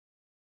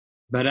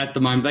 But at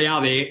the moment, they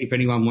are there if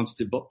anyone wants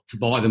to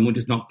buy them. We're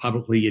just not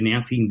publicly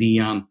announcing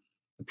the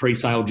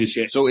pre-sale just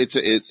yet. So it's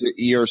an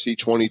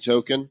ERC20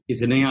 token?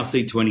 It's an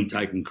ERC20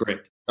 token,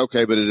 correct.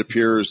 Okay, but it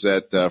appears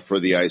that for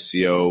the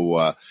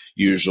ICO,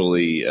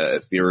 usually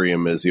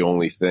Ethereum is the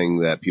only thing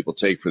that people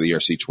take for the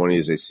ERC20.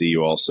 As I see,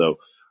 you also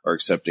are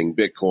accepting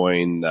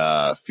Bitcoin,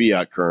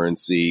 fiat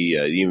currency,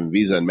 even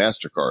Visa and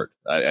MasterCard.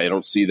 I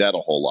don't see that a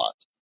whole lot.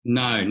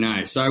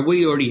 No. So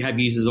we already have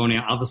users on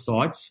our other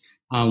sites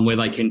where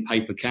they can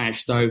pay for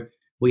cash. So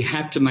we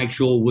have to make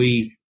sure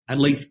we at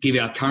least give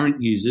our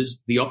current users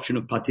the option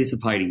of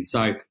participating.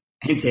 So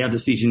hence our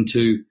decision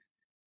to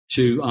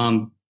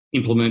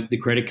implement the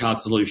credit card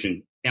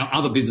solution. Our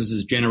other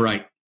businesses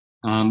generate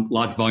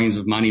large volumes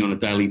of money on a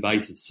daily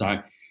basis.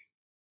 So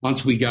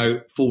once we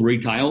go full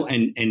retail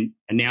and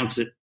announce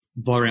it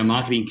via our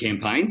marketing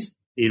campaigns,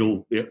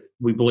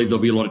 we believe there'll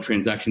be a lot of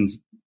transactions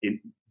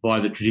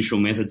via the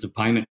traditional methods of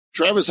payment.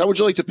 Travis, how would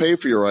you like to pay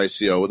for your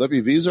ICO? Would that be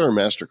Visa or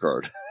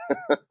MasterCard?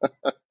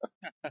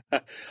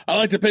 I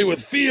like to pay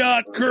with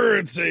fiat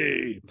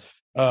currency.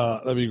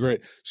 That'd be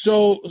great.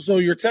 So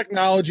your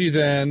technology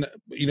then,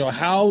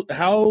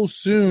 how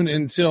soon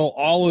until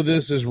all of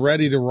this is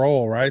ready to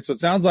roll, right? So it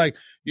sounds like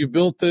you've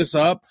built this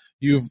up.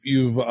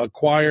 You've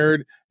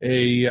acquired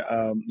an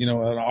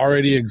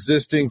already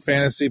existing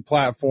fantasy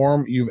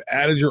platform. You've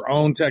added your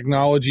own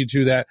technology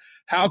to that.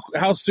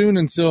 How soon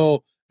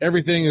until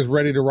everything is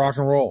ready to rock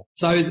and roll?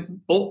 So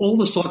all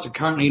the sites are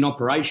currently in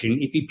operation.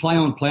 If you play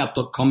on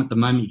PlayUp.com at the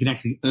moment, you can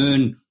actually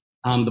earn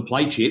the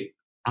play chip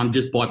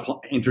just by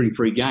entering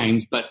free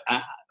games. But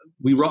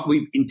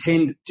we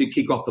intend to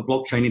kick off the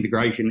blockchain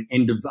integration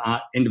end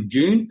of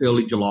June,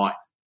 early July,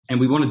 and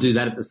we want to do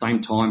that at the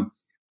same time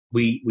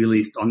we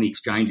list on the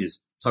exchanges,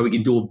 so we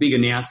can do a big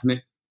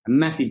announcement, a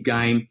massive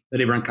game that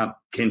everyone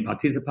can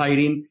participate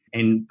in,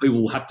 and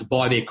people will have to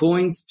buy their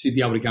coins to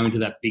be able to go into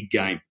that big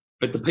game.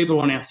 But the people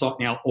on our site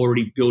now are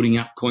already building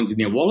up coins in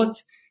their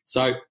wallets.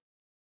 So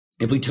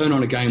if we turn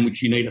on a game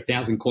which you need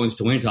 1,000 coins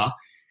to enter,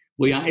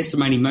 we are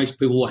estimating most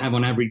people will have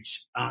on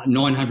average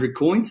 900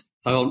 coins.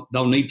 So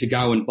they'll need to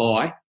go and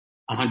buy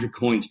 100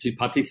 coins to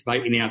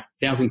participate in our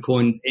 1,000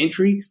 coins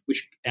entry,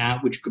 which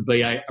could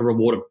be a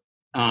reward of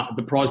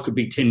the prize could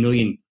be 10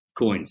 million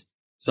coins.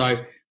 So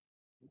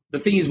the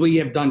thing is we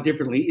have done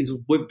differently is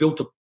we've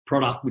built a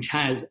product which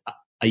has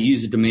a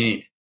user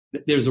demand.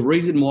 There's a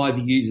reason why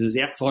the users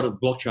outside of the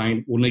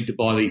blockchain will need to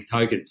buy these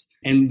tokens.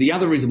 And the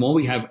other reason why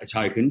we have a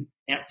token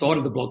outside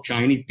of the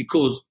blockchain is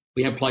because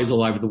we have players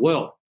all over the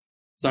world.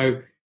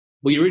 So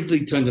we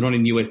originally turned it on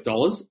in US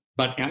dollars,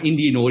 but our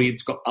Indian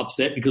audience got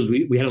upset because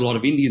we had a lot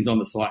of Indians on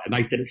the site and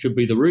they said it should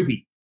be the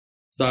rupee.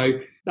 So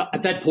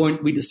at that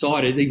point, we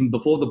decided, even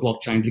before the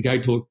blockchain, to go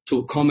to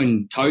a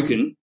common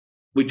token,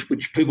 which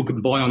people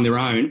can buy on their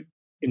own,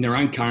 in their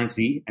own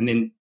currency, and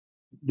then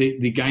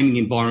the gaming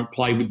environment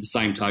play with the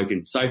same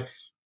token. So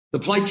the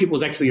play chip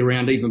was actually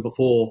around even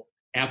before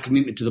our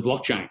commitment to the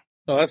blockchain.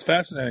 Oh, that's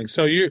fascinating.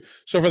 So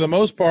for the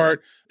most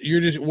part,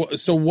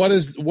 what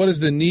is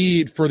the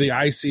need for the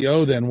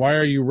ICO then? Why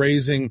are you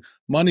raising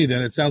money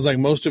then? It sounds like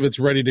most of it's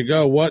ready to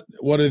go. What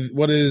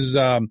is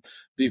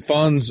the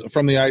funds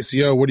from the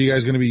ICO? What are you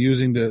guys going to be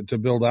using to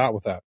build out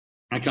with that?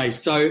 Okay,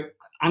 so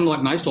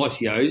unlike most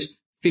ICOs,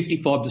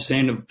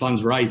 55% of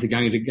funds raised are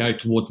going to go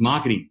towards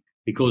marketing,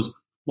 because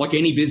like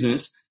any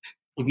business,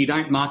 if you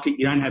don't market,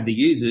 you don't have the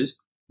users,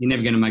 you're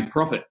never going to make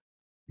profit.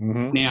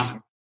 Mm-hmm.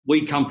 Now,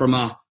 we come from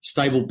a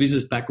stable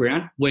business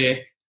background where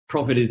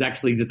profit is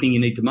actually the thing you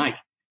need to make.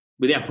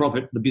 Without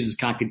profit, the business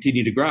can't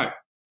continue to grow.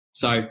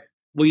 So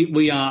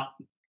we are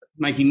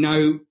making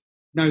no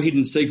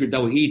hidden secret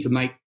that we're here to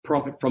make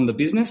profit from the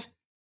business,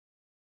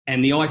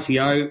 and the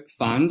ICO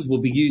funds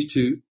will be used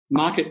to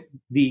market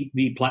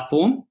the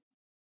platform.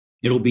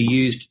 It'll be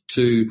used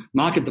to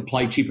market the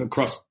play chip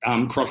across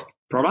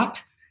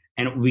product,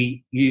 and it will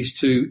be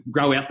used to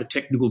grow out the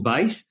technical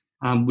base,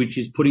 which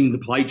is putting the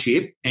play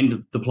chip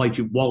and the play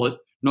chip wallet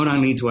not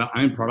only into our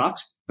own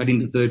products, but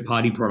into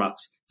third-party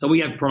products. So we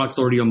have products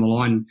already on the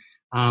line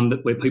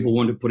where people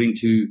want to put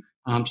into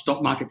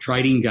stock market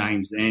trading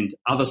games and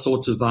other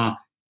sorts of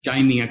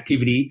gaming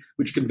activity,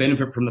 which can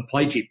benefit from the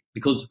play chip,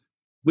 because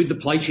with the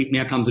play chip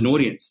now comes an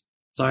audience.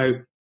 So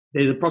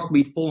there's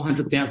approximately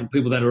 400,000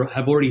 people that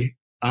have already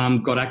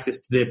got access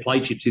to their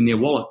play chips in their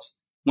wallets.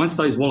 Once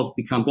those wallets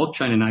become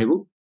blockchain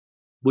enabled,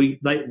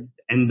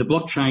 and the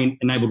blockchain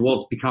enabled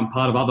wallets become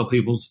part of other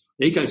people's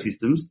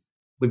ecosystems,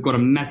 we've got a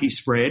massive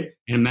spread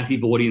and a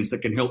massive audience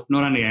that can help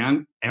not only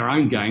our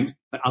own games,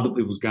 but other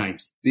people's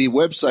games. The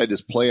website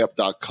is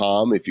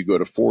playup.com. If you go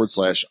to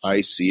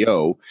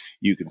 /ICO,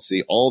 you can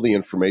see all the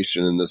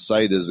information, and the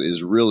site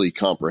is really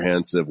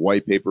comprehensive.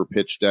 White paper,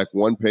 pitch deck,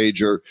 one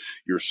pager,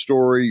 your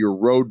story, your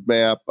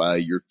roadmap,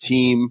 your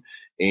team,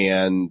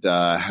 and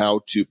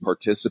how to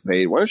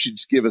participate. Why don't you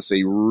just give us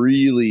a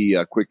really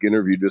quick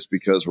interview, just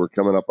because we're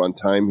coming up on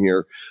time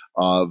here,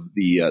 of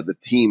the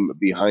team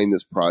behind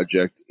this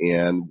project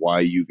and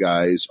why you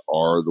guys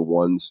are the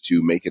ones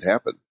to make it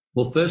happen.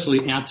 Well,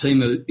 firstly, our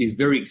team is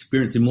very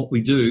experienced in what we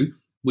do,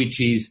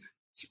 which is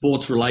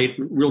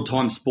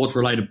real-time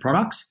sports-related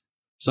products.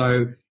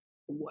 So,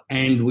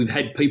 and we've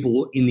had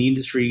people in the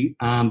industry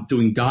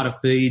doing data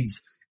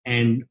feeds,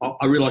 and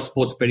I realise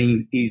sports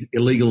betting is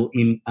illegal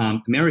in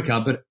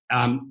America, but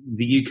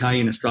the UK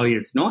and Australia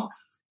it's not.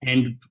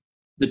 And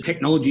the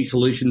technology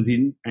solutions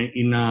in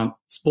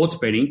sports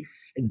betting,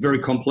 it's very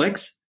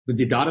complex with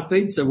the data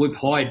feed. So we've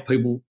hired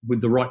people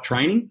with the right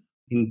training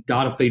in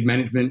data feed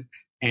management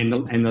and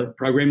the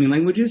programming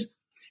languages.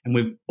 And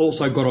we've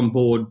also got on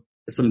board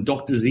some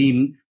doctors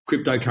in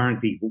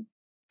cryptocurrency,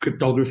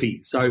 cryptography.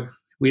 So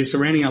we are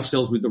surrounding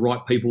ourselves with the right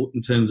people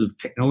in terms of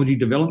technology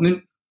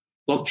development,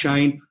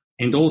 blockchain,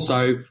 and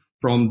also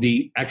from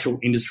the actual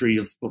industry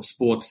of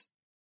sports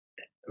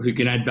who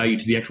can add value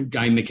to the actual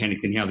game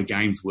mechanics and how the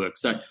games work.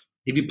 So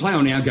if you play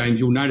on our games,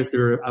 you'll notice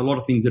there are a lot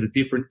of things that are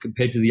different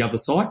compared to the other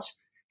sites.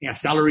 Our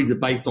salaries are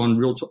based on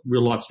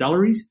real-life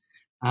salaries.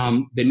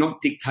 They're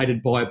not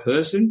dictated by a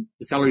person.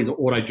 The salaries are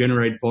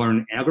auto-generated via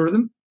an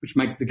algorithm, which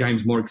makes the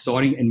games more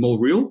exciting and more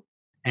real.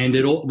 And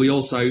we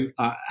also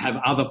have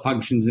other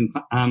functions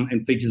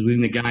and features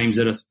within the games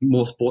that are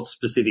more sports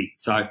specific.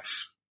 So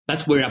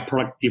that's where our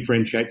product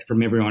differentiates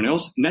from everyone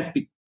else.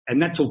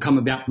 And that's all come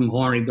about from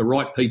hiring the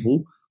right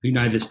people who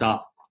know their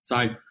stuff.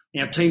 So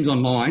our teams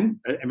online,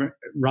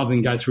 rather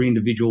than go through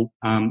individual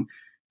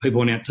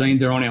people on our team,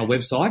 they're on our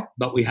website,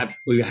 but we have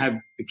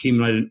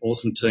accumulated an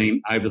awesome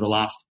team over the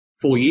last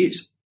 4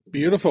 years.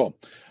 Beautiful.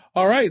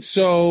 All right.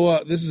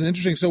 So this is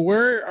interesting. So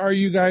where are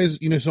you guys,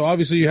 so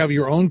obviously you have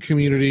your own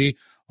community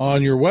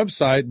on your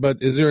website,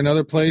 but is there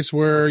another place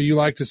where you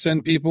like to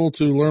send people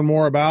to learn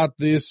more about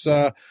this,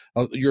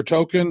 your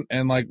token,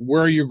 and like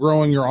where are you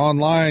growing your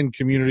online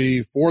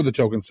community for the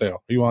token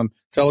sale? Are you on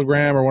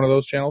Telegram or one of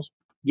those channels?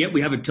 Yep,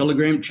 we have a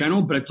Telegram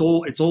channel, but it's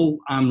all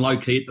low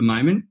key at the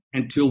moment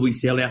until we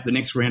sell out the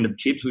next round of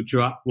chips, which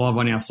are live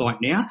on our site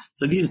now.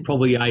 So this is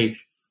probably a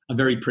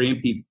very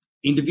preemptive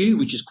interview,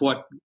 which is quite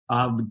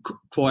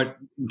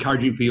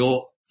encouraging for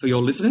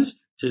your listeners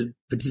to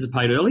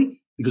participate early,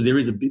 because there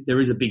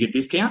is a bigger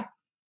discount.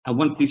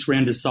 Once this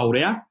round is sold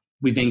out,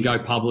 we then go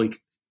public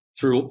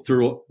through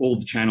all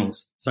the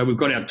channels. So we've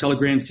got our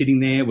Telegram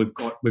sitting there. We've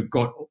got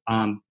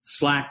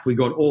Slack. We've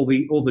got all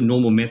the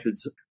normal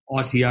methods,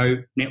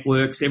 ICO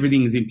networks.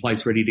 Everything is in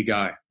place, ready to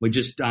go. We're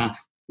just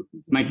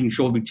making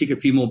sure we tick a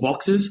few more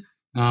boxes,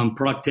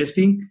 product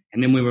testing,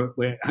 and then we're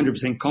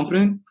 100%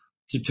 confident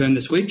to turn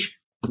the switch.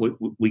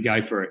 We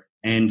go for it.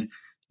 And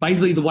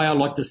basically, the way I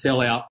like to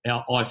sell our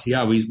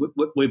ICO is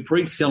we're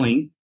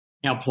pre-selling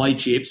our play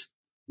chips,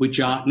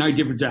 which are no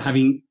different to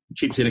having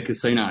chips in a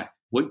casino.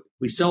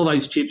 We sell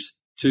those chips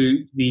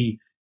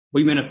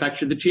we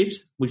manufacture the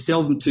chips, we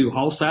sell them to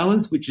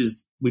wholesalers, which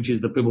is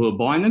the people who are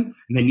buying them,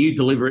 and then you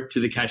deliver it to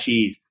the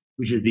cashiers,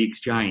 which is the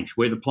exchange,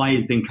 where the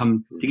players then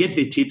come to get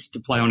their chips to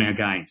play on our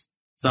games.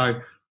 So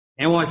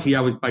our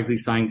ICO is basically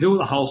saying, who are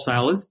the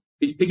wholesalers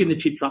who's picking the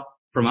chips up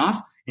from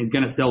us and is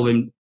going to sell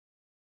them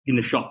in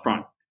the shop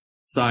front?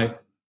 So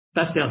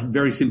that's our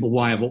very simple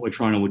way of what we're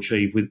trying to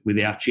achieve with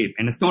our chip.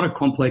 And it's not a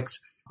complex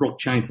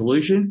blockchain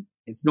solution.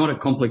 It's not a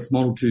complex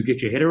model to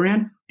get your head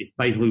around. It's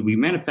basically we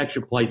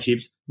manufacture play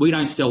chips. We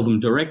don't sell them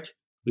direct.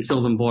 We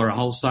sell them via a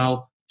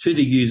wholesale to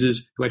the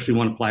users who actually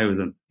want to play with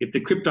them. If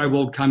the crypto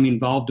world come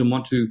involved and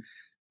want to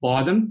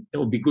buy them, that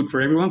would be good for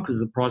everyone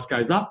because the price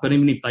goes up. But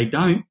even if they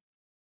don't,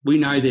 we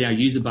know that our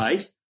user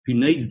base who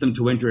needs them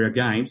to enter our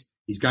games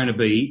is going to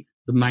be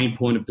the main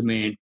point of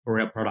demand for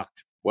our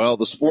product. Well,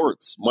 the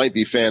sports might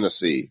be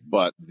fantasy,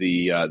 but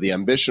the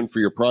ambition for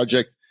your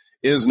project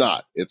is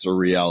not. It's a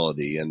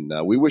reality. And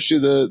we wish you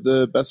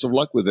the best of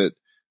luck with it.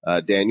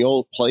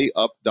 Daniel,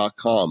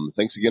 PlayUp.com.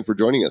 Thanks again for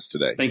joining us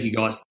today. Thank you,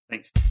 guys.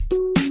 Thanks.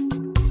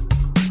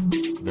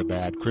 The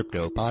Bad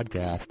Crypto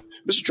Podcast.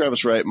 Mr.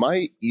 Travis Wright,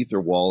 my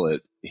Ether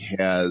wallet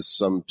has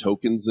some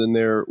tokens in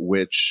there,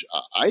 which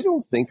I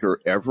don't think are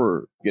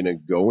ever going to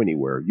go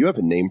anywhere. You have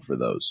a name for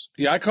those.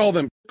 Yeah, I call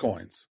them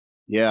coins.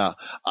 Yeah.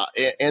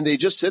 And they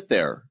just sit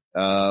there.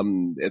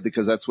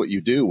 Because that's what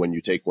you do when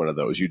you take one of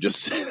those. You just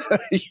sit.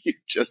 You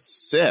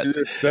just sit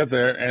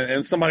there,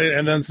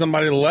 and then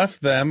somebody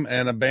left them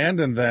and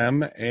abandoned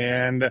them,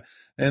 and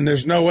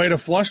there's no way to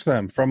flush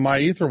them from my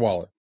Ether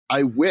wallet.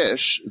 I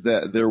wish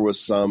that there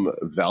was some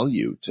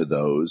value to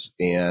those.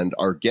 And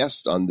our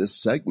guest on this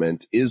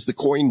segment is the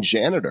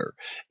CoinJanitor.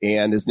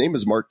 And his name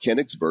is Mark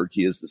Kenigsberg.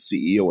 He is the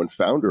CEO and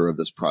founder of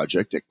this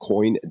project at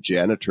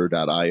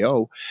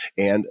CoinJanitor.io.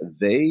 And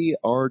they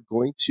are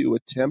going to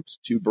attempt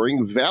to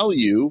bring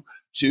value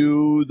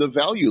to the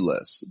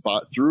valueless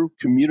through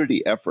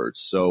community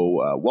efforts.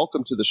 So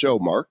welcome to the show,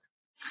 Mark.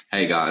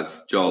 Hey,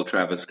 guys. Joel,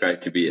 Travis,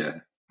 great to be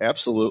here.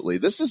 Absolutely.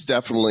 This is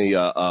definitely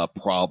a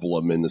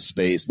problem in the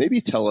space. Maybe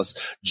tell us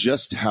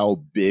just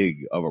how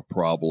big of a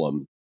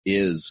problem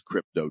is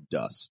crypto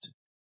dust.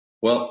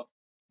 Well,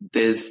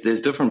 there's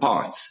different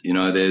parts. You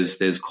know,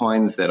 there's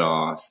coins that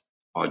are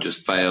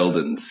just failed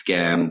and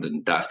scammed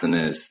and dust, and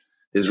there's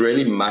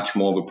really much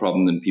more of a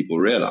problem than people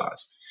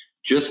realize.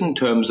 Just in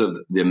terms of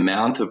the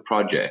amount of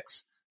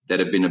projects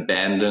that have been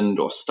abandoned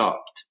or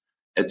stopped,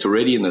 it's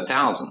already in the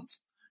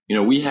thousands. You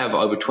know, we have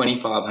over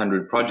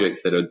 2,500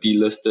 projects that are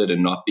delisted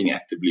and not being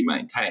actively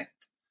maintained.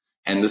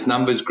 And this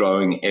number is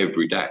growing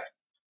every day.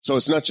 So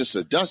it's not just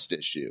a dust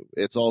issue.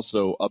 It's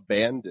also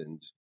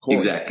abandoned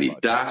coins. Exactly.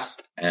 Projects.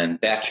 Dust and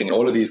batching,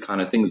 all of these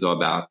kind of things are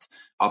about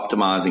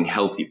optimizing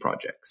healthy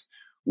projects.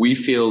 We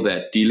feel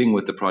that dealing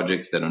with the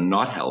projects that are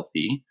not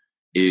healthy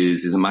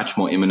is a much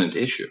more imminent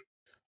issue.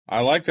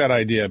 I like that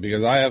idea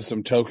because I have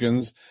some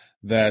tokens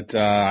that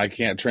I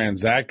can't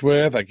transact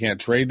with. I can't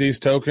trade these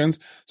tokens.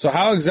 So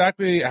how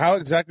exactly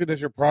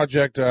does your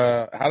project,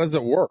 how does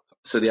it work?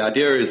 So the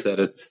idea is that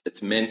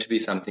it's meant to be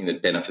something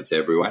that benefits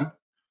everyone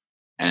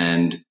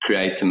and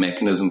creates a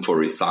mechanism for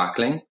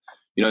recycling.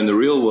 You know, in the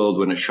real world,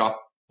 when a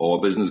shop or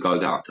a business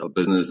goes out of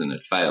business and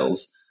it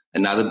fails,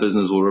 another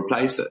business will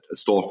replace it. A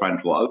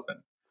storefront will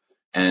open.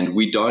 And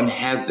we don't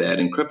have that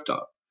in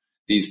crypto.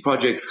 These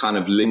projects kind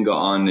of linger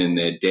on in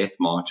their death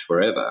march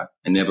forever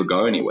and never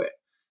go anywhere.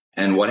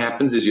 And what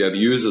happens is you have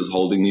users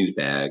holding these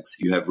bags,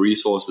 you have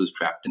resources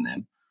trapped in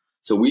them.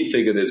 So we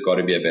figure there's got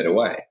to be a better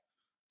way.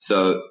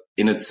 So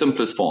in its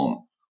simplest form,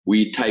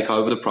 we take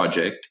over the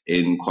project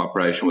in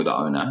cooperation with the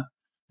owner.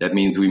 That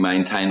means we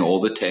maintain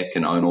all the tech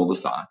and own all the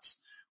sites.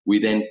 We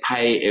then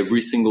pay every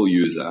single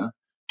user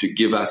to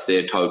give us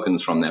their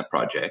tokens from that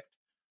project.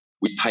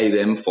 We pay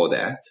them for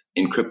that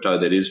in crypto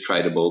that is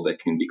tradable, that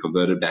can be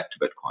converted back to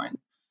Bitcoin.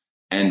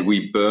 And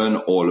we burn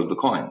all of the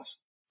coins.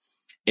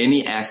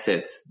 Any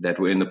assets that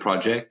were in the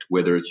project,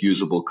 whether it's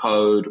usable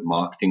code,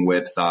 marketing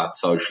websites,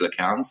 social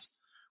accounts,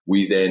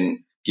 we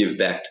then give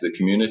back to the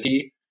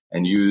community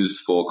and use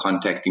for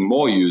contacting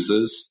more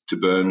users to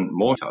burn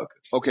more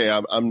tokens. Okay,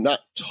 I'm not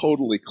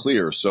totally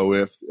clear. So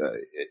if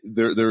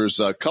there's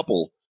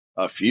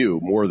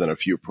more than a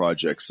few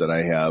projects that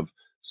I have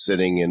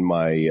sitting in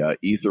my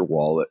Ether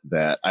wallet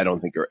that I don't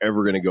think are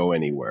ever going to go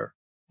anywhere,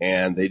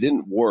 and they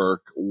didn't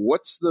work,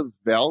 what's the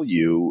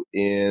value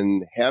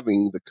in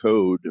having the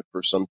code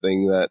for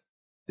something that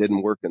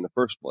didn't work in the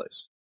first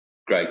place?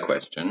 Great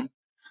question.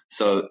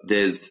 So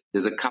there's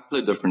a couple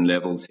of different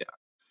levels here.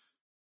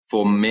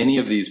 For many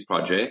of these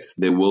projects,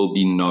 there will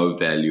be no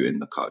value in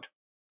the code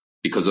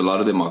because a lot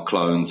of them are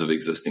clones of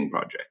existing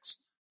projects.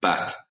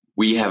 But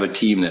we have a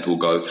team that will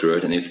go through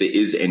it, and if there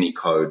is any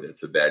code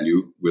that's of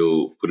value,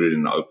 we'll put it in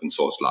an open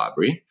source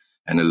library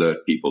and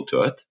alert people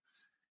to it.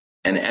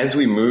 And as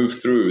we move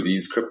through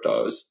these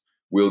cryptos,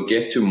 we'll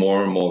get to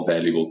more and more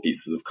valuable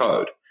pieces of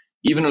code.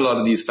 Even a lot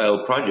of these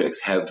failed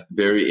projects have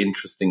very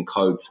interesting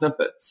code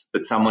snippets,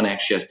 but someone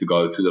actually has to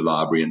go through the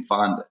library and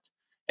find it.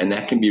 And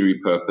that can be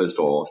repurposed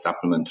or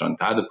supplemented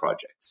onto other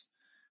projects.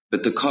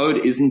 But the code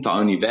isn't the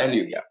only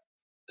value here.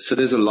 So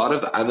there's a lot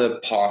of other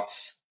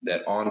parts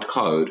that aren't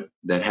code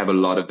that have a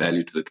lot of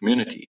value to the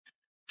community.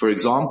 For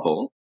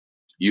example,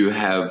 you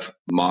have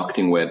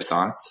marketing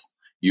websites,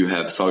 you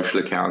have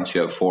social accounts,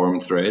 you have forum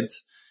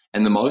threads,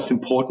 and the most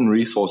important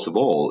resource of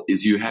all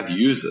is you have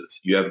users,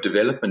 you have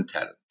development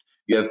talent,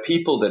 you have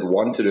people that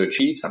wanted to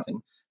achieve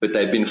something, but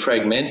they've been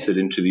fragmented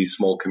into these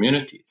small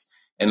communities.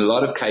 In a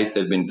lot of cases,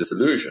 they've been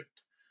disillusioned.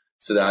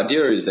 So the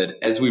idea is that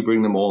as we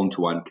bring them all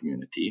into one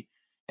community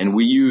and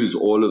we use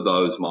all of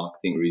those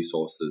marketing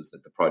resources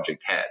that the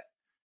project had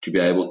to be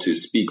able to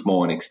speak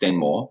more and extend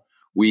more,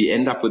 we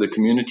end up with a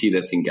community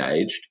that's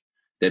engaged,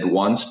 that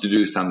wants to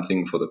do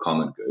something for the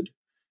common good.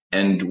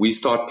 And we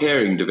start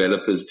pairing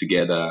developers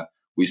together.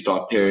 We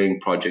start pairing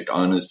project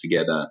owners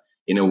together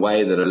in a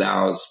way that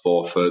allows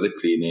for further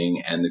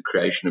cleaning and the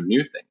creation of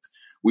new things.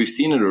 We've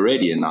seen it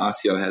already, and the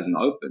ICO hasn't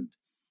opened.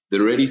 That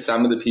already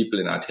some of the people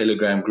in our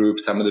Telegram group,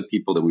 some of the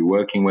people that we're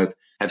working with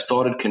have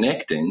started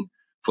connecting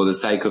for the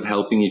sake of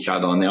helping each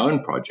other on their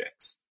own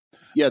projects.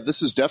 Yeah,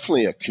 this is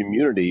definitely a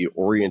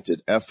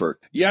community-oriented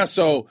effort. Yeah,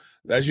 so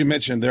as you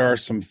mentioned, there are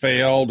some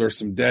failed or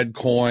some dead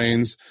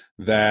coins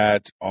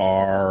that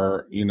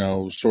are,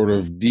 sort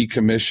of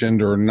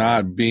decommissioned or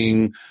not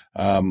being,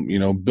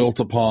 built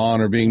upon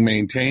or being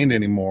maintained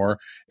anymore.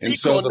 And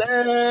so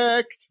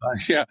the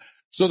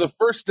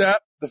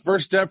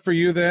first step for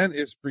you then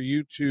is for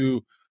you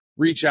to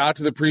reach out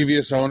to the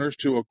previous owners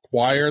to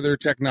acquire their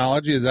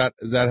technology. Is that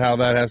how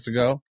that has to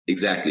go?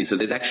 Exactly. So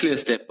there's actually a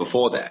step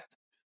before that,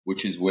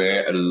 which is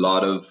where a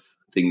lot of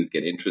things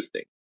get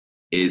interesting,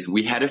 is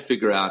we had to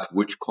figure out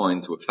which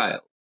coins were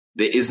failed.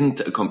 There isn't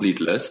a complete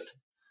list.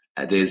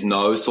 There's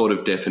no sort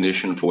of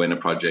definition for when a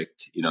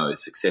project,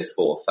 is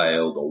successful or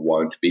failed or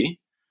won't be.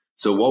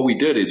 So what we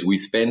did is we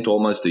spent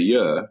almost a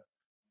year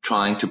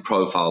trying to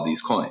profile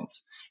these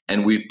coins.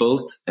 And we've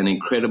built an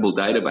incredible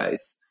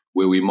database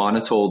where we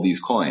monitor all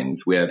these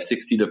coins. We have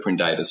 60 different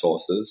data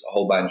sources, a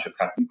whole bunch of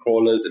custom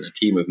crawlers and a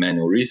team of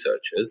manual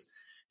researchers.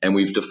 And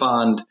we've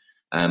defined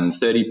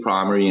 30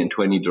 primary and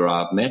 20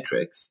 derived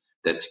metrics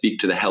that speak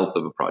to the health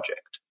of a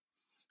project.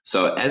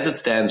 So as it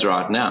stands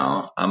right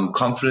now, I'm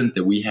confident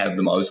that we have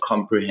the most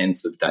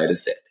comprehensive data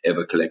set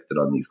ever collected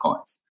on these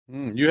coins.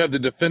 You have the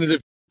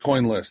definitive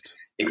coin list.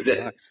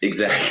 Exactly.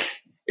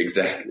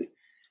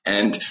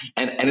 And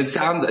it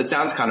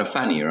sounds kind of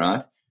funny,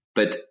 right?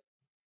 But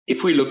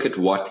if we look at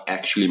what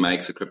actually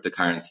makes a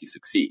cryptocurrency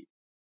succeed,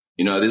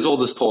 there's all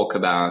this talk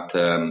about,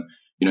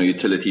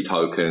 utility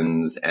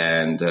tokens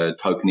and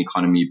token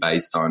economy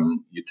based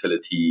on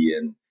utility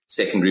and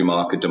secondary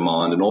market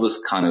demand and all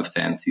this kind of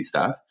fancy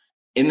stuff.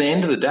 In the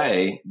end of the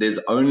day, there's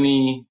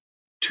only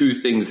two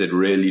things that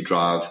really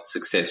drive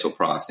success or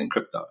price in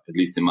crypto, at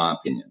least in my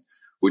opinion,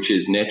 which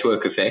is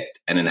network effect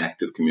and an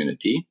active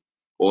community,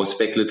 or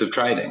speculative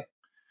trading.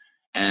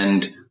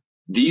 And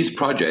these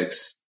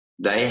projects,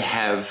 they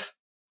have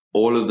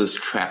all of this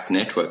trapped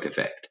network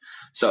effect.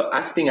 So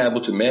us being able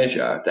to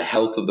measure the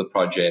health of the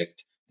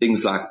project,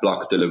 things like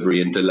block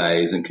delivery and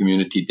delays and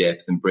community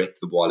depth and breadth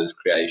of wallet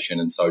creation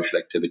and social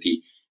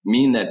activity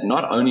mean that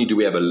not only do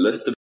we have a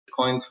list of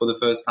coins for the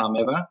first time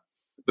ever,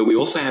 but we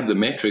also have the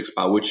metrics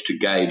by which to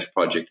gauge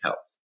project health.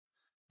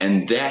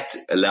 And that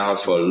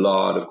allows for a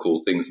lot of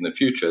cool things in the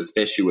future,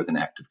 especially with an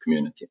active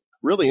community.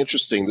 Really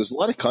interesting. There's a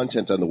lot of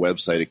content on the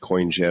website at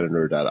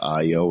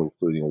CoinJanitor.io,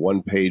 including a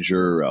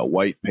one-pager, a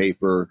white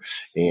paper,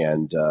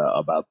 and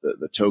about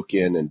the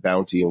token and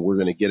bounty. And we're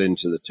going to get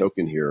into the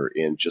token here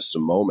in just a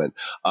moment.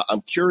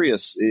 I'm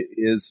curious,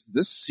 is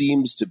this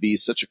seems to be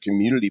such a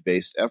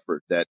community-based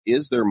effort that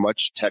is there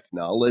much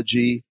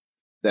technology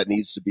that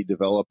needs to be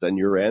developed on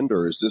your end?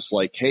 Or is this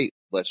like, hey,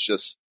 let's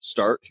just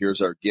start.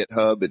 Here's our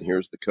GitHub and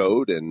here's the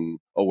code and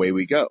away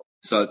we go?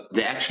 So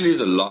there actually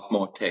is a lot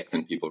more tech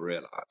than people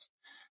realize.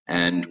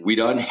 And we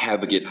don't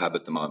have a GitHub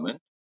at the moment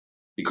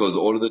because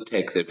all of the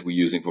tech that we're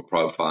using for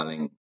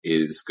profiling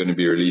is going to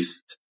be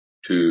released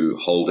to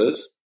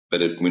holders,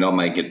 but we're not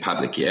making it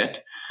public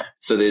yet.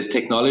 So there's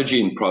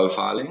technology in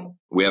profiling.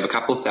 We have a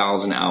couple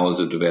thousand hours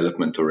of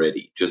development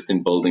already just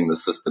in building the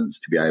systems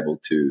to be able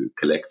to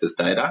collect this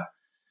data.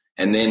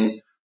 And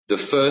then the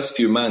first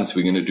few months,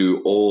 we're going to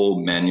do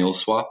all manual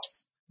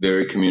swaps,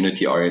 very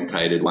community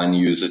orientated, one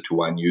user to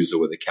one user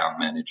with account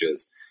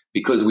managers,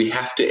 because we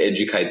have to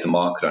educate the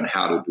market on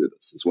how to do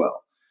this as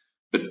well.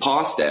 But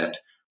past that,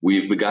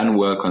 we've begun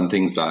work on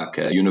things like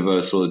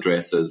universal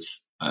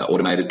addresses,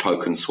 automated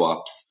token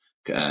swaps,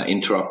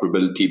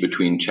 interoperability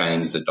between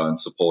chains that don't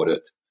support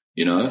it,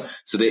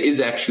 So there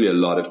is actually a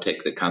lot of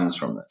tech that comes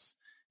from this.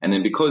 And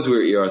then because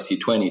we're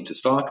ERC20 to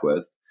start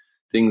with,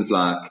 things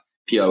like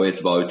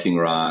POS voting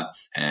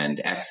rights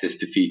and access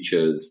to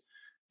features,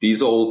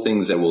 these are all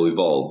things that will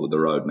evolve with the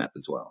roadmap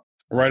as well.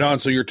 Right on.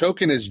 So your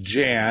token is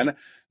Jan,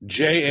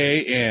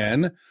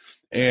 JAN,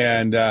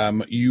 and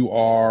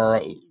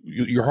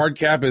your hard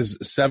cap is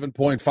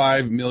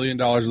 $7.5 million.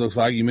 It looks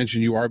like you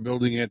mentioned you are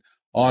building it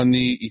on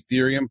the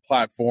Ethereum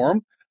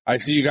platform. I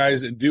see you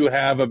guys do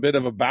have a bit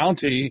of a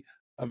bounty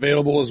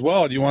available as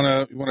well. Do you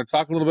want to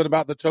talk a little bit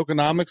about the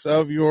tokenomics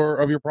of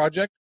your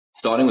project?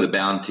 Starting with a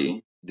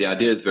bounty, the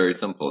idea is very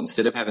simple.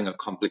 Instead of having a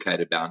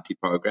complicated bounty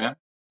program,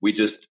 we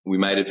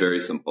made it very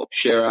simple.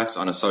 Share us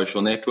on a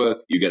social network,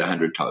 you get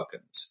 100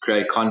 tokens.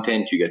 Create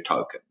content, you get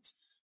tokens.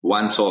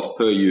 Once off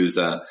per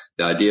user.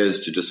 The idea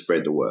is to just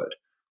spread the word.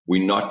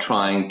 We're not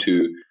trying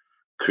to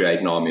create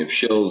an army of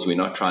shills. We're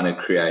not trying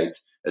to create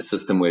a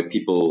system where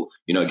people,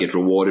 get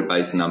rewarded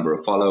based on the number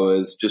of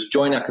followers. Just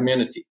join our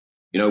community.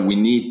 We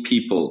need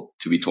people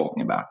to be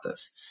talking about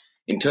this.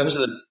 In terms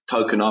of the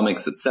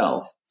tokenomics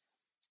itself,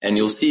 and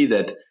you'll see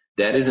that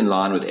is in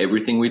line with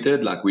everything we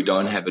did. Like we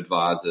don't have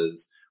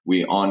advisors.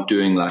 We aren't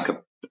doing like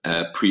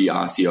a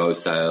pre-RCO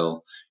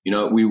sale.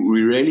 We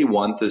really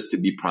want this to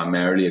be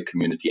primarily a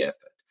community effort.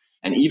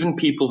 And even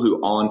people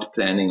who aren't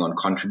planning on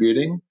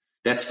contributing,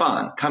 that's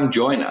fine. Come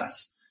join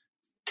us.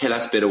 Tell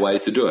us better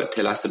ways to do it.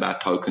 Tell us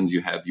about tokens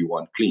you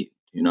want cleaned.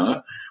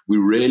 We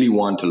really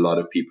want a lot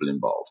of people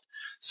involved.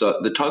 So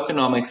the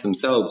tokenomics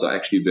themselves are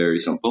actually very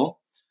simple.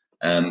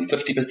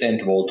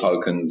 50% of all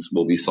tokens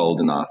will be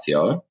sold in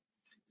RCO.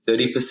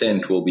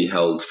 30% will be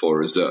held for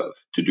reserve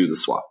to do the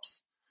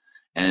swaps.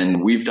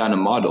 And we've done a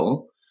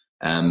model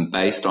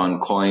based on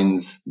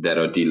coins that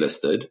are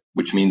delisted,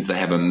 which means they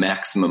have a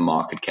maximum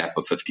market cap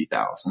of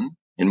 50,000.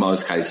 In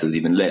most cases,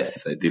 even less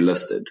if they're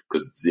delisted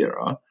because it's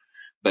zero.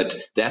 But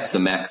that's the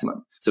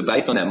maximum. So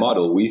based on that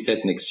model, we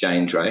set an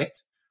exchange rate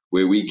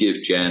where we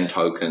give Jan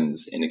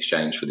tokens in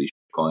exchange for these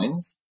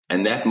coins.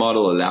 And that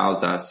model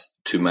allows us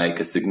to make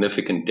a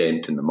significant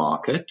dent in the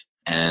market.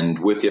 And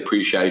with the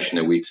appreciation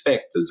that we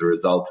expect as a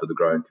result of the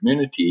growing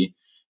community,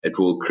 it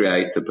will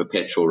create a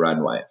perpetual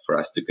runway for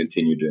us to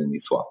continue doing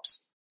these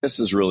swaps. This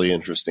is really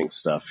interesting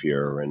stuff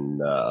here. And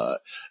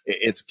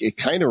it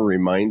kind of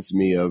reminds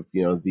me of,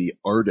 the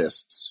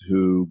artists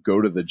who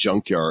go to the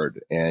junkyard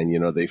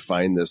and, they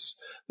find this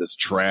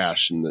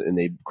trash and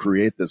they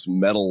create this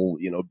metal,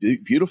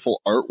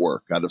 beautiful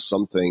artwork out of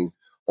something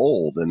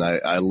old. And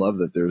I love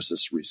that there's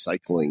this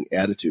recycling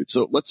attitude.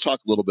 So let's talk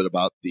a little bit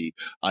about the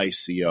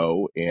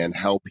ICO and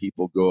how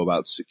people go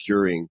about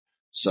securing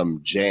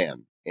some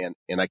Jan.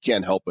 And I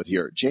can't help but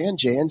hear Jan.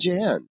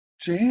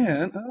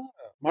 Oh,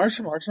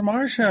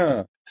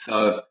 Marsha.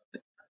 So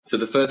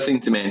the first thing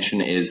to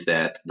mention is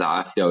that the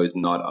ICO is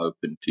not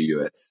open to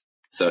US.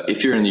 So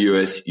if you're in the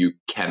US, you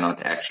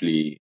cannot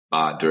actually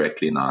buy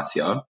directly in the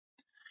ICO.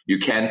 You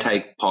can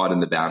take part in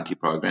the bounty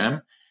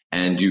program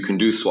and you can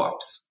do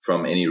swaps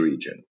from any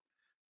region.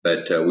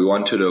 But we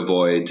wanted to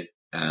avoid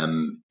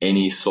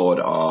any sort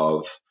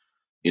of,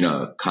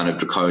 kind of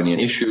draconian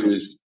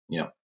issues.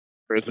 Yeah.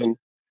 Prison.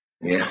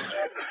 Yeah.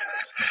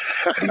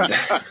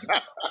 Exactly.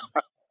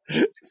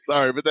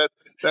 Sorry, but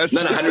that's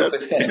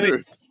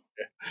 100%.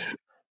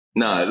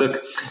 No,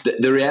 look,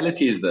 the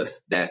reality is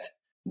that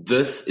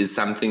this is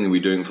something that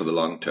we're doing for the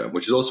long term,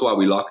 which is also why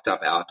we locked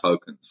up our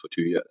tokens for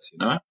 2 years,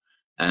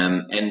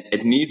 and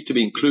it needs to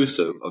be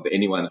inclusive of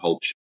anyone that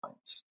holds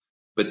coins.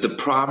 But the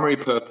primary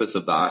purpose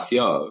of the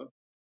ICO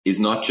is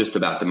not just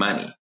about the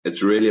money.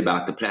 It's really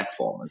about the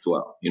platform as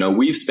well.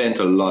 We've spent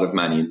a lot of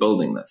money in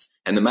building this,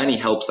 and the money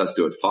helps us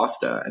do it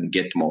faster and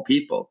get to more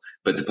people.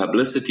 But the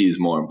publicity is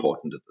more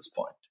important at this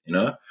point,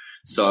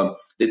 So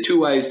there are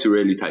two ways to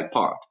really take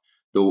part.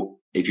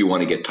 If you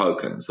want to get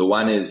tokens, the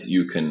one is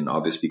you can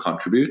obviously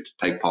contribute,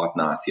 take part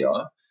in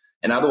ICO,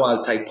 and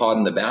otherwise take part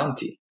in the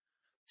bounty.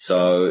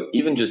 So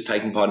even just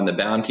taking part in the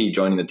bounty,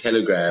 joining the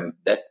Telegram,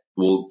 that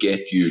will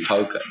get you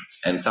tokens.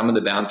 And some of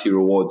the bounty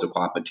rewards are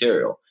quite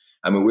material.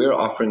 I mean, we're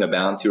offering a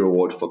bounty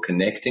reward for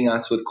connecting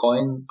us with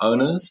coin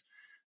owners.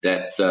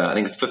 That's, I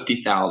think it's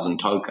 50,000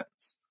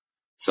 tokens.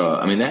 So,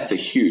 I mean, that's a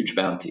huge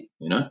bounty,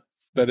 you know?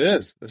 That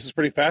is. This is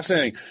pretty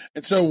fascinating.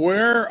 And so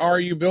where are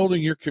you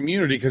building your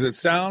community? Because it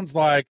sounds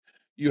like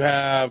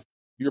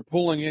you're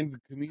pulling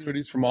in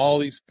communities from all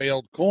these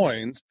failed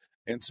coins.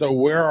 And so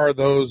where are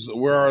those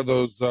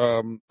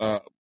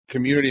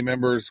community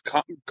members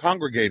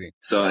congregating?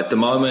 So at the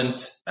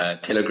moment,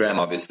 Telegram,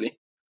 obviously.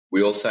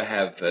 We also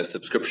have a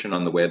subscription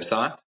on the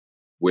website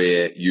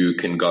where you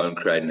can go and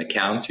create an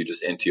account. You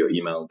just enter your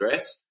email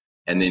address,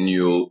 and then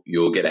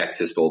you'll get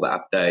access to all the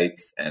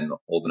updates and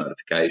all the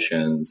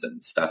notifications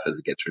and stuff as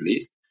it gets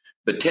released.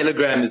 But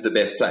Telegram is the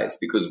best place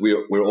because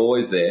we're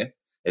always there,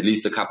 at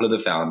least a couple of the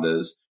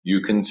founders.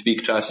 You can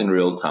speak to us in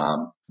real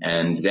time,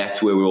 and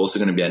that's where we're also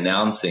going to be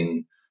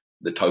announcing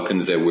the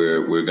tokens that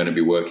we're going to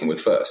be working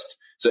with first.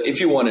 So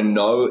if you want to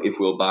know if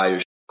we'll buy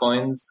your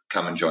coins,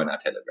 come and join our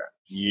Telegram.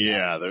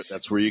 Yeah,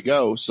 that's where you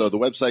go. So the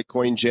website,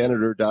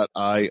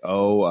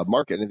 CoinJanitor.io.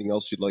 Mark, anything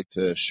else you'd like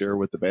to share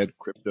with the Bad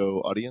Crypto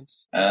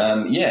audience?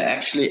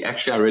 Actually,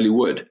 I really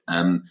would.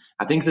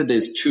 I think that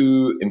there's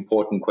two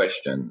important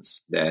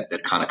questions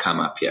that kind of come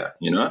up here,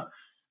 you know?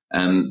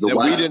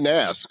 We didn't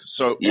ask,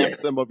 so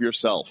ask them of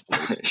yourself.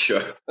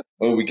 Sure.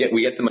 Well, we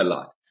get them a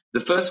lot. The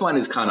first one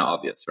is kind of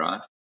obvious,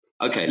 right?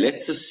 Okay,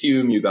 let's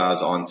assume you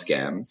guys aren't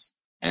scams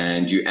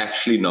and you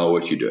actually know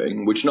what you're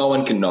doing, which no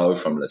one can know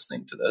from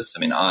listening to this. I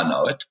mean, I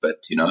know it, but,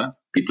 you know,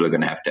 people are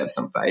going to have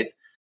some faith.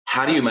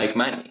 How do you make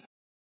money?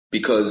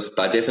 Because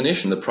by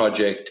definition, the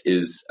project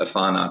is a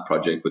finite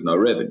project with no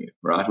revenue,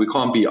 right? We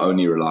can't be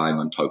only relying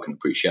on token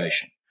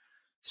appreciation.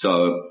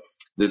 So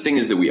the thing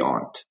is that we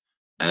aren't.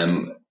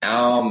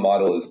 Our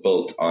model is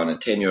built on a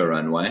 10-year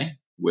runway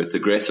with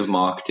aggressive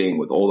marketing,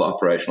 with all the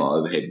operational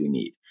overhead we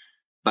need.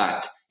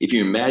 But if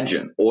you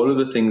imagine all of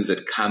the things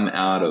that come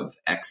out of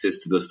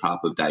access to this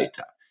type of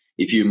data,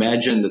 if you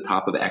imagine the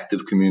type of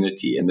active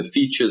community and the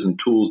features and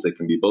tools that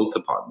can be built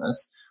upon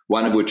this,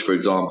 one of which, for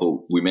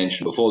example, we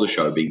mentioned before the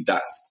show being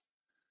dust,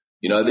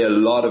 you know, there are a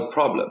lot of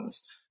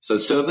problems. So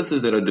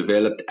services that are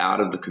developed out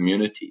of the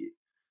community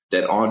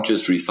that aren't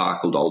just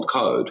recycled old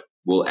code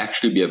will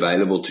actually be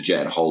available to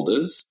JAN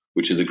holders,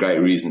 which is a great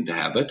reason to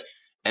have it.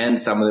 And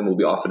some of them will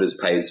be offered as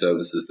paid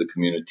services to the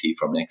community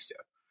from next year.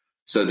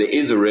 So there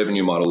is a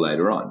revenue model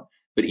later on.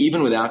 But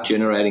even without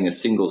generating a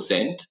single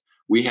cent,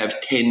 we have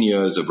 10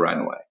 years of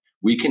runway.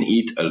 We can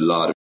eat a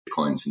lot of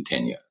coins in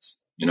 10 years,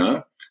 you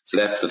know? So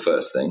that's the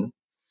first thing.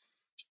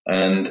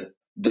 And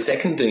the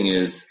second thing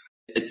is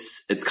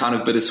it's kind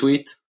of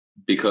bittersweet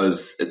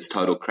because it's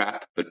total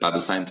crap, but by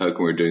the same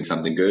token, we're doing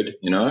something good,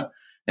 you know?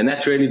 And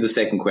that's really the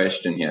second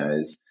question here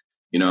is,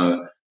 you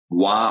know,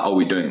 why are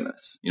we doing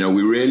this? You know,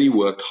 we really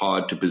worked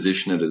hard to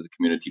position it as a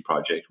community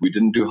project. We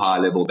didn't do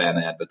high-level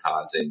banner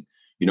advertising.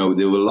 You know,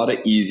 there were a lot of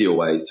easier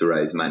ways to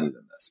raise money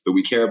than this, but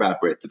we care about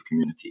breadth of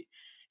community.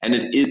 And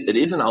it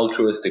is an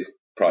altruistic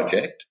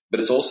project, but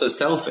it's also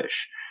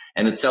selfish.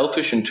 And it's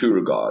selfish in two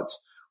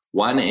regards.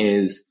 One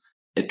is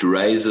it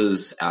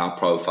raises our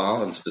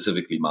profile, and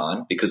specifically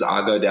mine, because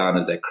I go down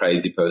as that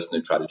crazy person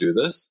who tried to do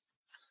this.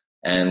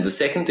 And the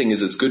second thing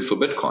is it's good for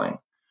Bitcoin,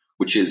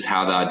 which is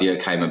how the idea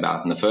came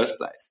about in the first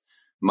place.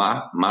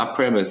 My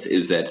premise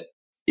is that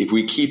if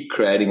we keep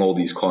creating all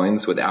these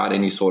coins without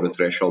any sort of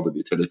threshold of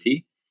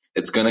utility,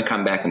 it's going to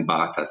come back and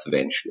bite us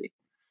eventually.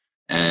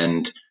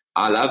 And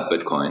I love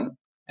Bitcoin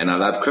and I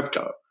love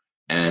crypto,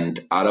 and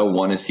I don't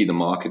want to see the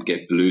market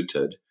get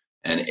polluted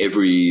and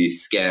every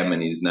scam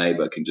and his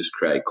neighbor can just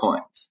create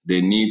coins.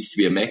 There needs to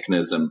be a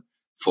mechanism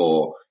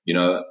for, you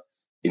know,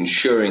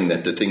 ensuring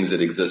that the things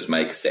that exist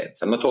make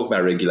sense. I'm not talking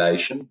about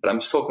regulation, but I'm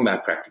just talking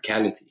about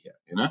practicality here,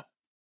 you know?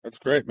 That's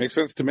great. Makes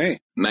sense to me.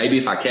 Maybe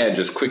if I can,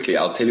 just quickly,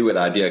 I'll tell you where the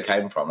idea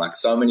came from. Like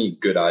so many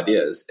good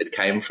ideas, it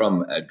came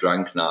from a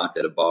drunk night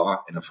at a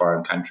bar in a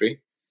foreign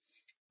country.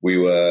 We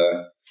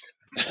were...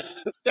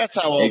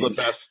 That's how all the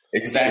best...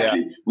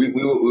 Exactly. Yeah. We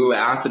were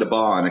out at a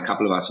bar and a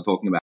couple of us were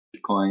talking about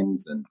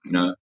Bitcoins and, you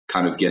know,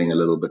 kind of getting a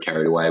little bit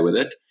carried away with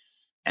it.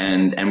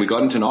 And we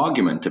got into an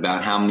argument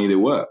about how many there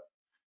were,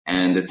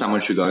 and that someone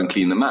should go and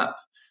clean them up.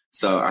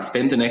 So I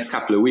spent the next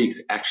couple of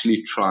weeks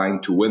actually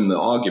trying to win the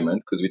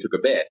argument because we took a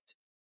bet,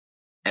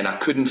 and I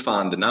couldn't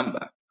find the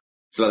number.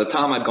 So by the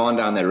time I'd gone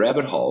down that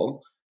rabbit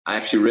hole, I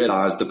actually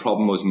realized the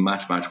problem was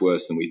much, much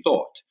worse than we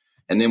thought.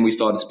 And then we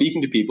started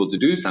speaking to people to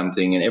do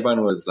something, and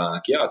everyone was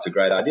like, yeah, it's a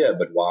great idea,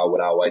 but why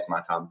would I waste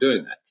my time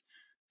doing that?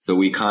 So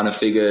we kind of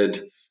figured,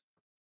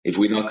 if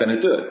we're not going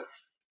to do it.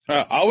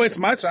 I'll waste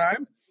my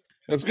time.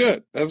 That's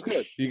good. That's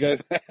good. You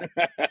guys.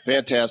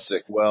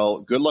 Fantastic.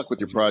 Well, good luck with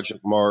your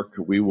project, Mark.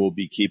 We will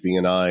be keeping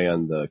an eye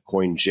on the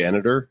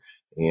CoinJanitor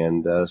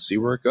and see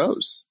where it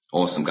goes.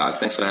 Awesome, guys.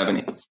 Thanks for having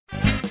me.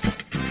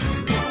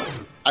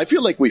 I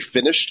feel like we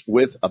finished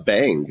with a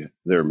bang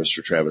there,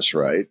 Mr. Travis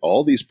Wright.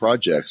 All these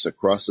projects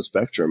across the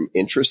spectrum,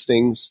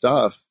 interesting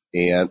stuff.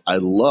 And I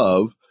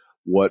love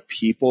what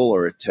people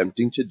are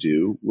attempting to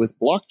do with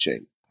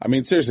blockchain. I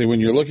mean, seriously, when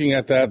you're looking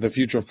at that, the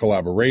future of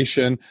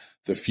collaboration,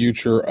 the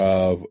future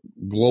of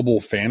global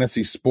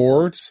fantasy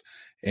sports,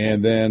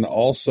 and then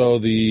also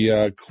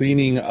the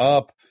cleaning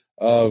up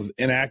of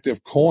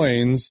inactive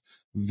coins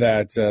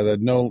that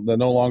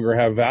no longer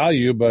have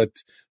value,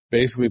 but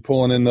basically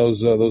pulling in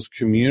those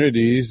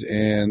communities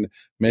and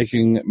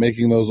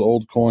making those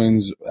old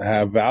coins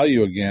have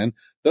value again.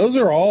 Those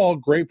are all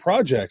great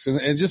projects, and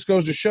it just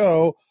goes to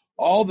show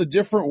all the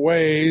different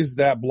ways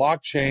that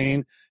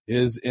blockchain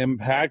is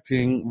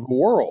impacting the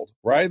world,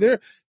 right?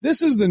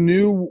 This is the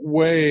new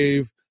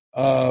wave.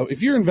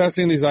 If you're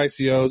investing in these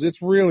ICOs, it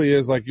really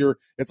is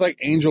it's like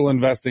angel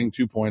investing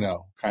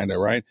 2.0 kind of,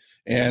 right?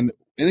 And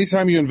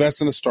anytime you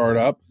invest in a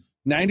startup,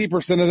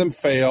 90% of them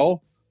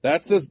fail.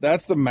 That's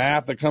the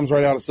math that comes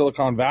right out of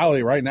Silicon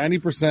Valley, right?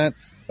 90%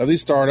 of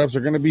these startups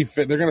are going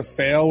to they're going to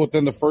fail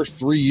within the first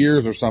 3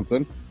 years or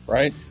something,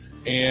 right?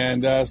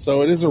 And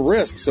so it is a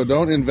risk. So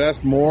don't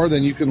invest more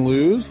than you can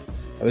lose,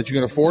 that you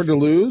can afford to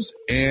lose.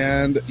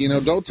 And,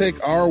 don't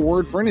take our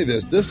word for any of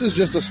this. This is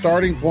just a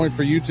starting point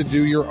for you to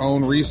do your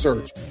own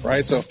research,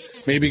 right? So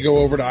maybe go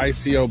over to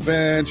ICO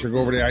Bench or go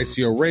over to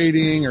ICO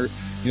Rating or,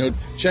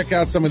 check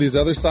out some of these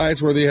other sites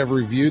where they have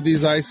reviewed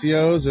these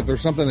ICOs. If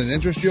there's something that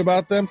interests you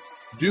about them,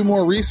 do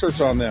more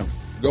research on them.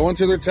 Go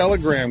into their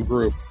Telegram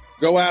group.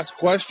 Go ask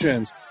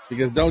questions,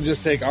 because don't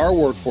just take our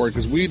word for it,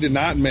 because we did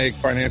not make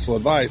financial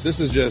advice. This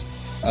is just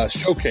a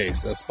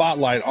showcase, a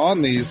spotlight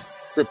on these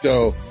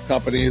crypto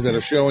companies that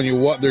are showing you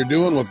what they're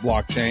doing with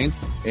blockchain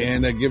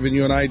and giving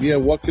you an idea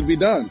of what could be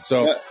done.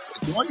 So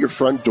if you want your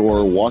front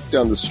door, walk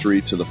down the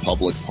street to the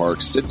public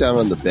park, sit down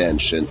on the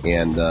bench, and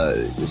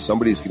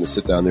somebody's going to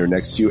sit down there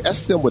next to you.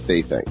 Ask them what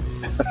they think,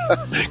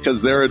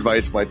 because their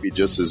advice might be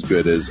just as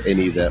good as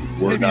any that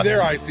were maybe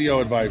they're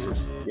ICO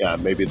advisors. Yeah,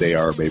 maybe they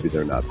are, maybe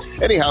they're not.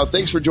 Anyhow,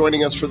 thanks for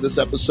joining us for this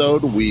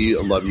episode. We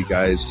love you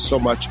guys so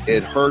much.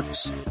 It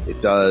hurts.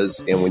 It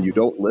does. And when you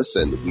don't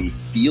listen, we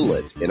feel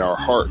it in our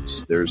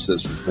hearts. There's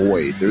this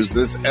void. There's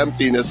this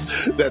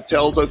emptiness that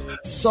tells us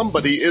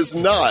somebody is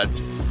not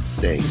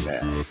staying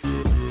mad.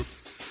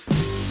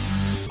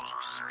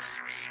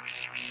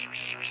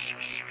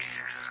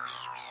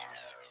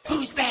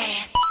 Who's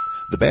bad?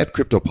 The Bad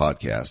Crypto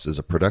Podcast is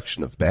a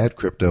production of Bad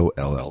Crypto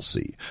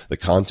LLC. The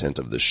content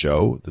of the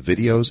show, the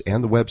videos,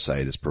 and the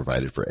website is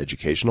provided for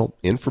educational,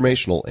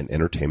 informational, and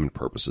entertainment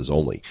purposes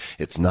only.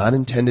 It's not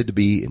intended to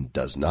be and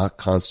does not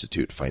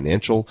constitute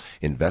financial,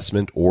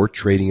 investment, or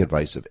trading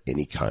advice of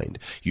any kind.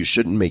 You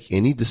shouldn't make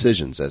any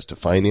decisions as to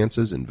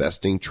finances,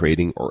 investing,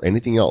 trading, or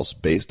anything else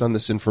based on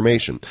this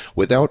information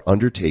without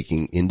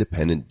undertaking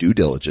independent due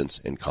diligence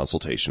and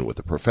consultation with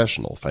a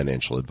professional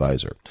financial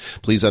advisor.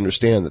 Please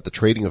understand that the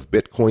trading of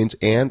Bitcoins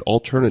and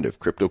alternative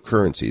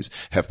cryptocurrencies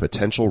have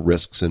potential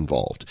risks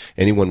involved.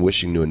 Anyone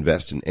wishing to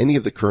invest in any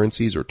of the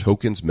currencies or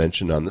tokens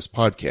mentioned on this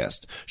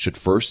podcast should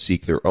first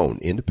seek their own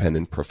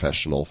independent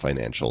professional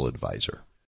financial advisor.